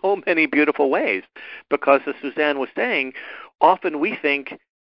in so many beautiful ways, because as Suzanne was saying, often we think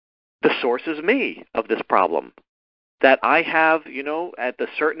the source is me of this problem. That I have, at a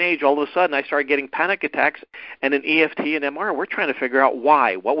certain age, all of a sudden I started getting panic attacks, and in EFT and MR, we're trying to figure out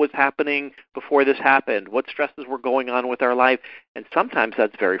why, what was happening before this happened, what stresses were going on with our life, and sometimes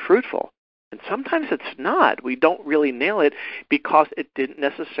that's very fruitful. And sometimes it's not. We don't really nail it because it didn't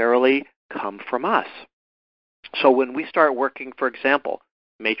necessarily come from us. So when we start working, for example,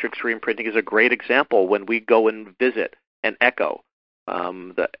 matrix reimprinting is a great example when we go and visit and echo.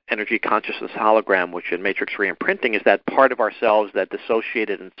 The energy consciousness hologram, which in matrix reimprinting is that part of ourselves that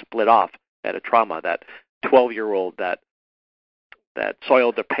dissociated and split off at a trauma, that 12-year-old that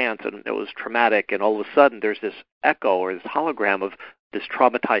soiled their pants and it was traumatic, and all of a sudden there's this echo or this hologram of this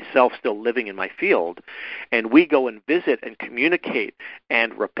traumatized self still living in my field, and we go and visit and communicate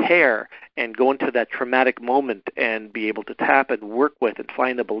and repair and go into that traumatic moment and be able to tap and work with and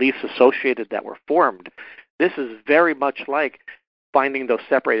find the beliefs associated that were formed. This is very much like finding those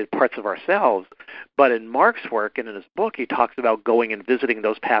separated parts of ourselves. But in Mark's work and in his book, he talks about going and visiting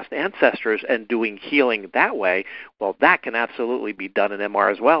those past ancestors and doing healing that way. Well, that can absolutely be done in MR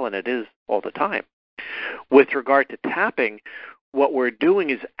as well, and it is all the time. With regard to tapping, what we're doing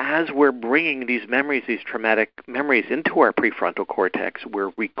is as we're bringing these memories, these traumatic memories into our prefrontal cortex,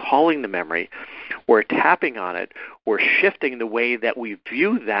 we're recalling the memory, we're tapping on it, we're shifting the way that we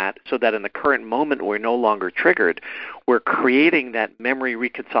view that so that in the current moment we're no longer triggered. We're creating that memory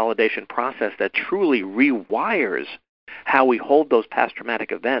reconsolidation process that truly rewires how we hold those past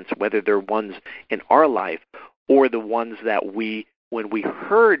traumatic events, whether they're ones in our life or the ones that when we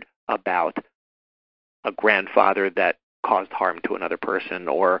heard about a grandfather that caused harm to another person,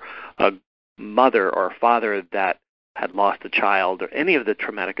 or a mother or a father that had lost a child, or any of the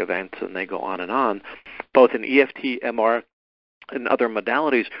traumatic events, and they go on, both in EFT, MR, and other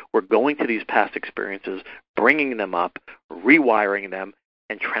modalities, we're going to these past experiences, bringing them up, rewiring them,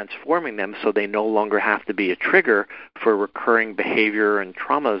 and transforming them so they no longer have to be a trigger for recurring behavior and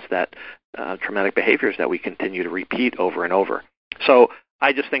traumas that, traumatic behaviors that we continue to repeat over and over. So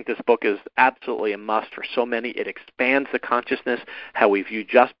I just think this book is absolutely a must for so many. It expands the consciousness, how we view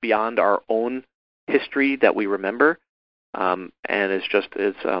just beyond our own history that we remember, and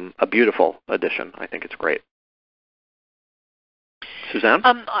it's a beautiful addition. I think it's great. Suzanne?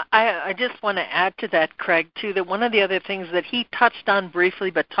 I just want to add to that, Craig, too, that one of the other things that he touched on briefly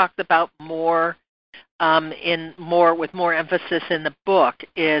but talked about more with more emphasis in the book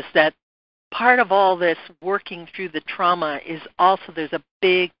is that part of all this working through the trauma is also there's a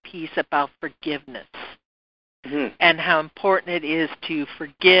big piece about forgiveness and how important it is to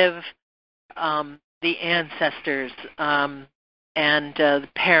forgive the ancestors and the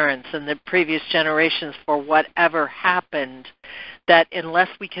parents and the previous generations for whatever happened, that unless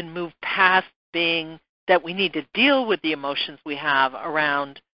we can move past being that we need to deal with the emotions we have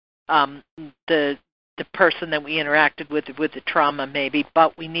around the person that we interacted with the trauma maybe,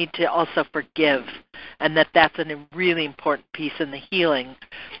 but we need to also forgive, and that's a really important piece in the healing.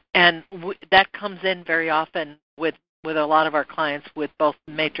 And that comes in very often with a lot of our clients with both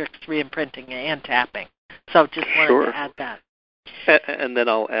matrix re-imprinting and tapping. So just wanted to add that. And then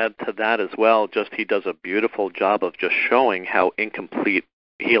I'll add to that as well, just he does a beautiful job of just showing how incomplete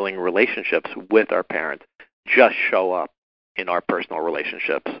healing relationships with our parents just show up in our personal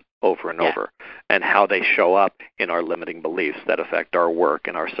relationships over and over, and how they show up in our limiting beliefs that affect our work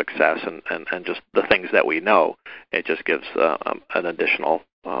and our success and just the things that we know. It just gives an additional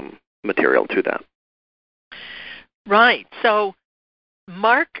material to that. Right. So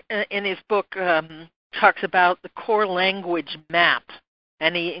Mark, in his book, talks about the core language map,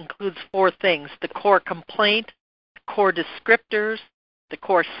 and he includes 4 things: the core complaint, core descriptors, the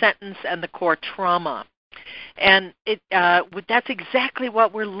core sentence, and the core trauma. And that's exactly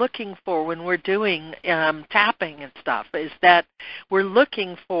what we're looking for when we're doing tapping and stuff, is that we're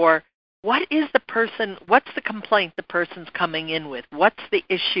looking for what's the complaint the person's coming in with, what's the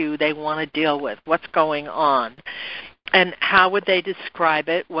issue they want to deal with, what's going on, and how would they describe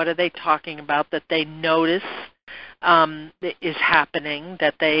it, what are they talking about that they notice is happening,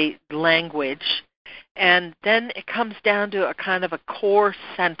 that they language, and then it comes down to a kind of a core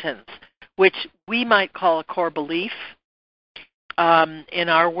sentence, which we might call a core belief in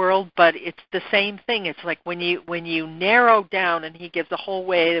our world, but it's the same thing. It's like when you narrow down, and he gives a whole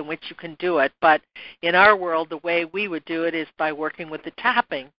way in which you can do it, but in our world, the way we would do it is by working with the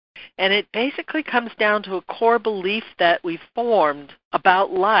tapping. And it basically comes down to a core belief that we formed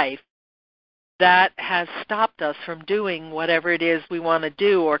about life that has stopped us from doing whatever it is we want to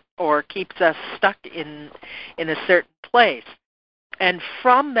do, or keeps us stuck in a certain place. And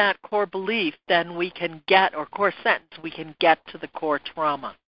from that core belief, then we can get, or core sentence, we can get to the core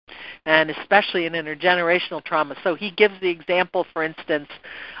trauma, and especially in intergenerational trauma. So he gives the example, for instance,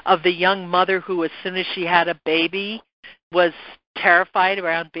 of the young mother who, as soon as she had a baby, was terrified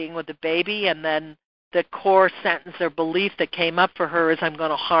around being with the baby, and then the core sentence or belief that came up for her is, I'm going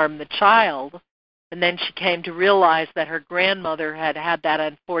to harm the child. And then she came to realize that her grandmother had had that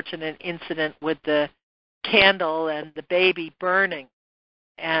unfortunate incident with the candle and the baby burning.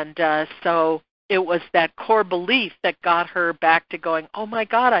 And so it was that core belief that got her back to going, oh my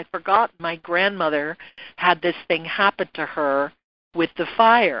God, I forgot my grandmother had this thing happen to her with the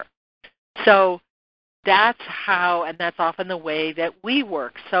fire. So that's how, and that's often the way that we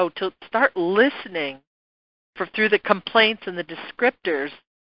work. So to start listening through the complaints and the descriptors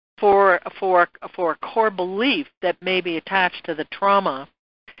for a core belief that may be attached to the trauma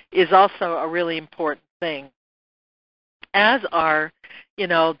is also a really important thing, as are,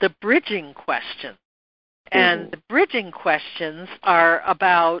 the bridging questions. And the bridging questions are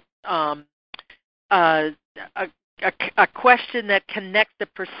about a question that connects a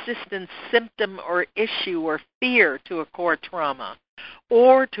persistent symptom or issue or fear to a core trauma,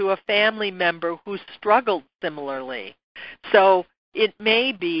 or to a family member who struggled similarly. So it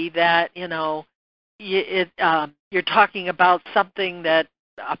may be that, you're talking about something that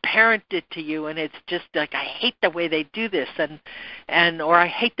a parent did to you, and it's just like, I hate the way they do this, or I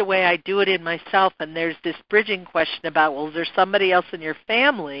hate the way I do it in myself. And there's this bridging question about, well, is there somebody else in your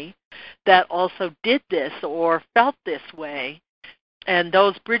family that also did this or felt this way? And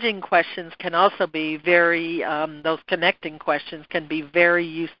those bridging questions can also be those connecting questions can be very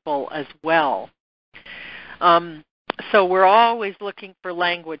useful as well. So we're always looking for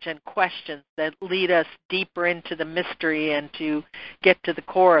language and questions that lead us deeper into the mystery and to get to the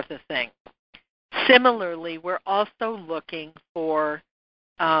core of the thing. Similarly, we're also looking for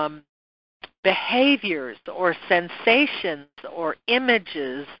behaviors or sensations or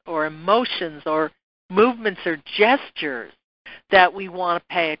images or emotions or movements or gestures that we want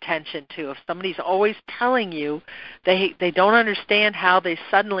to pay attention to. If somebody's always telling you they don't understand how they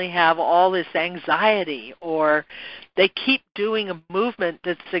suddenly have all this anxiety, or they keep doing a movement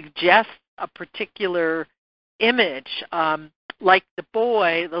that suggests a particular image, like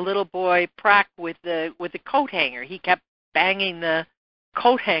the little boy Prack with the coat hanger. He kept banging the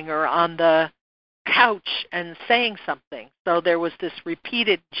coat hanger on the couch and saying something. So there was this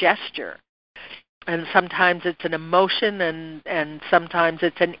repeated gesture. And sometimes it's an emotion, and sometimes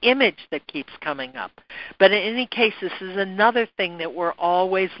it's an image that keeps coming up. But in any case, this is another thing that we're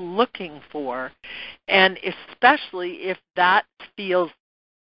always looking for, and especially if that feels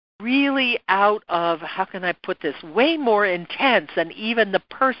really out of, how can I put this, way more intense, and even the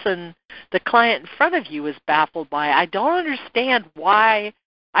client in front of you is baffled by it. I don't understand why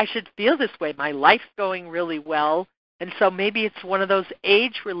I should feel this way. My life's going really well. And so maybe it's one of those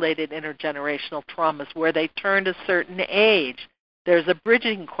age-related intergenerational traumas where they turned a certain age. There's a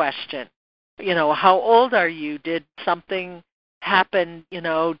bridging question. How old are you? Did something happen?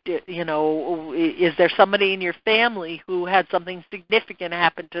 Is there somebody in your family who had something significant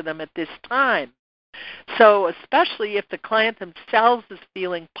happen to them at this time? So especially if the client themselves is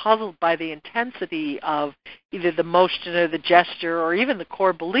feeling puzzled by the intensity of either the motion or the gesture or even the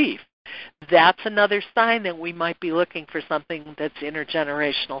core belief, that's another sign that we might be looking for something that's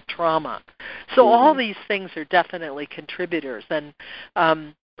intergenerational trauma. So all these things are definitely contributors, and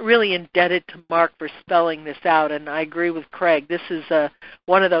really indebted to Mark for spelling this out, and I agree with Craig. This is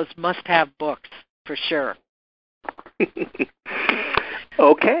one of those must-have books for sure.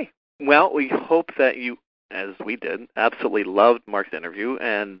 Okay. Well, we hope that you, as we did, absolutely loved Mark's interview,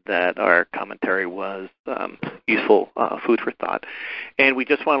 and that our commentary was useful food for thought. And we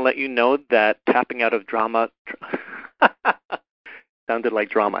just want to let you know that tapping out of drama sounded like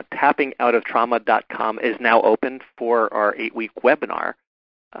drama. tappingoutoftrauma.com is now open for our 8-week webinar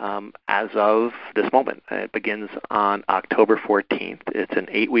as of this moment. It begins on October 14th. It's an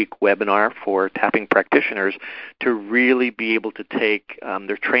 8-week webinar for tapping practitioners to really be able to take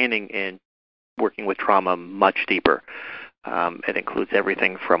their training in working with trauma much deeper. It includes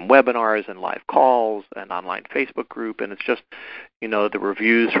everything from webinars and live calls and online Facebook group, and it's just, the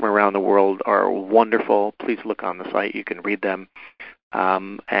reviews from around the world are wonderful. Please look on the site. You can read them.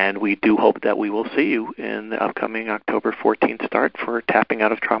 And we do hope that we will see you in the upcoming October 14th start for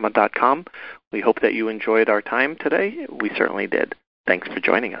tappingoutoftrauma.com. We hope that you enjoyed our time today. We certainly did. Thanks for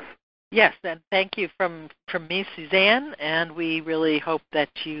joining us. Yes, and thank you from me, Suzanne, and we really hope that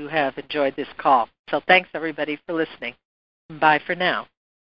you have enjoyed this call. So thanks, everybody, for listening. Bye for now.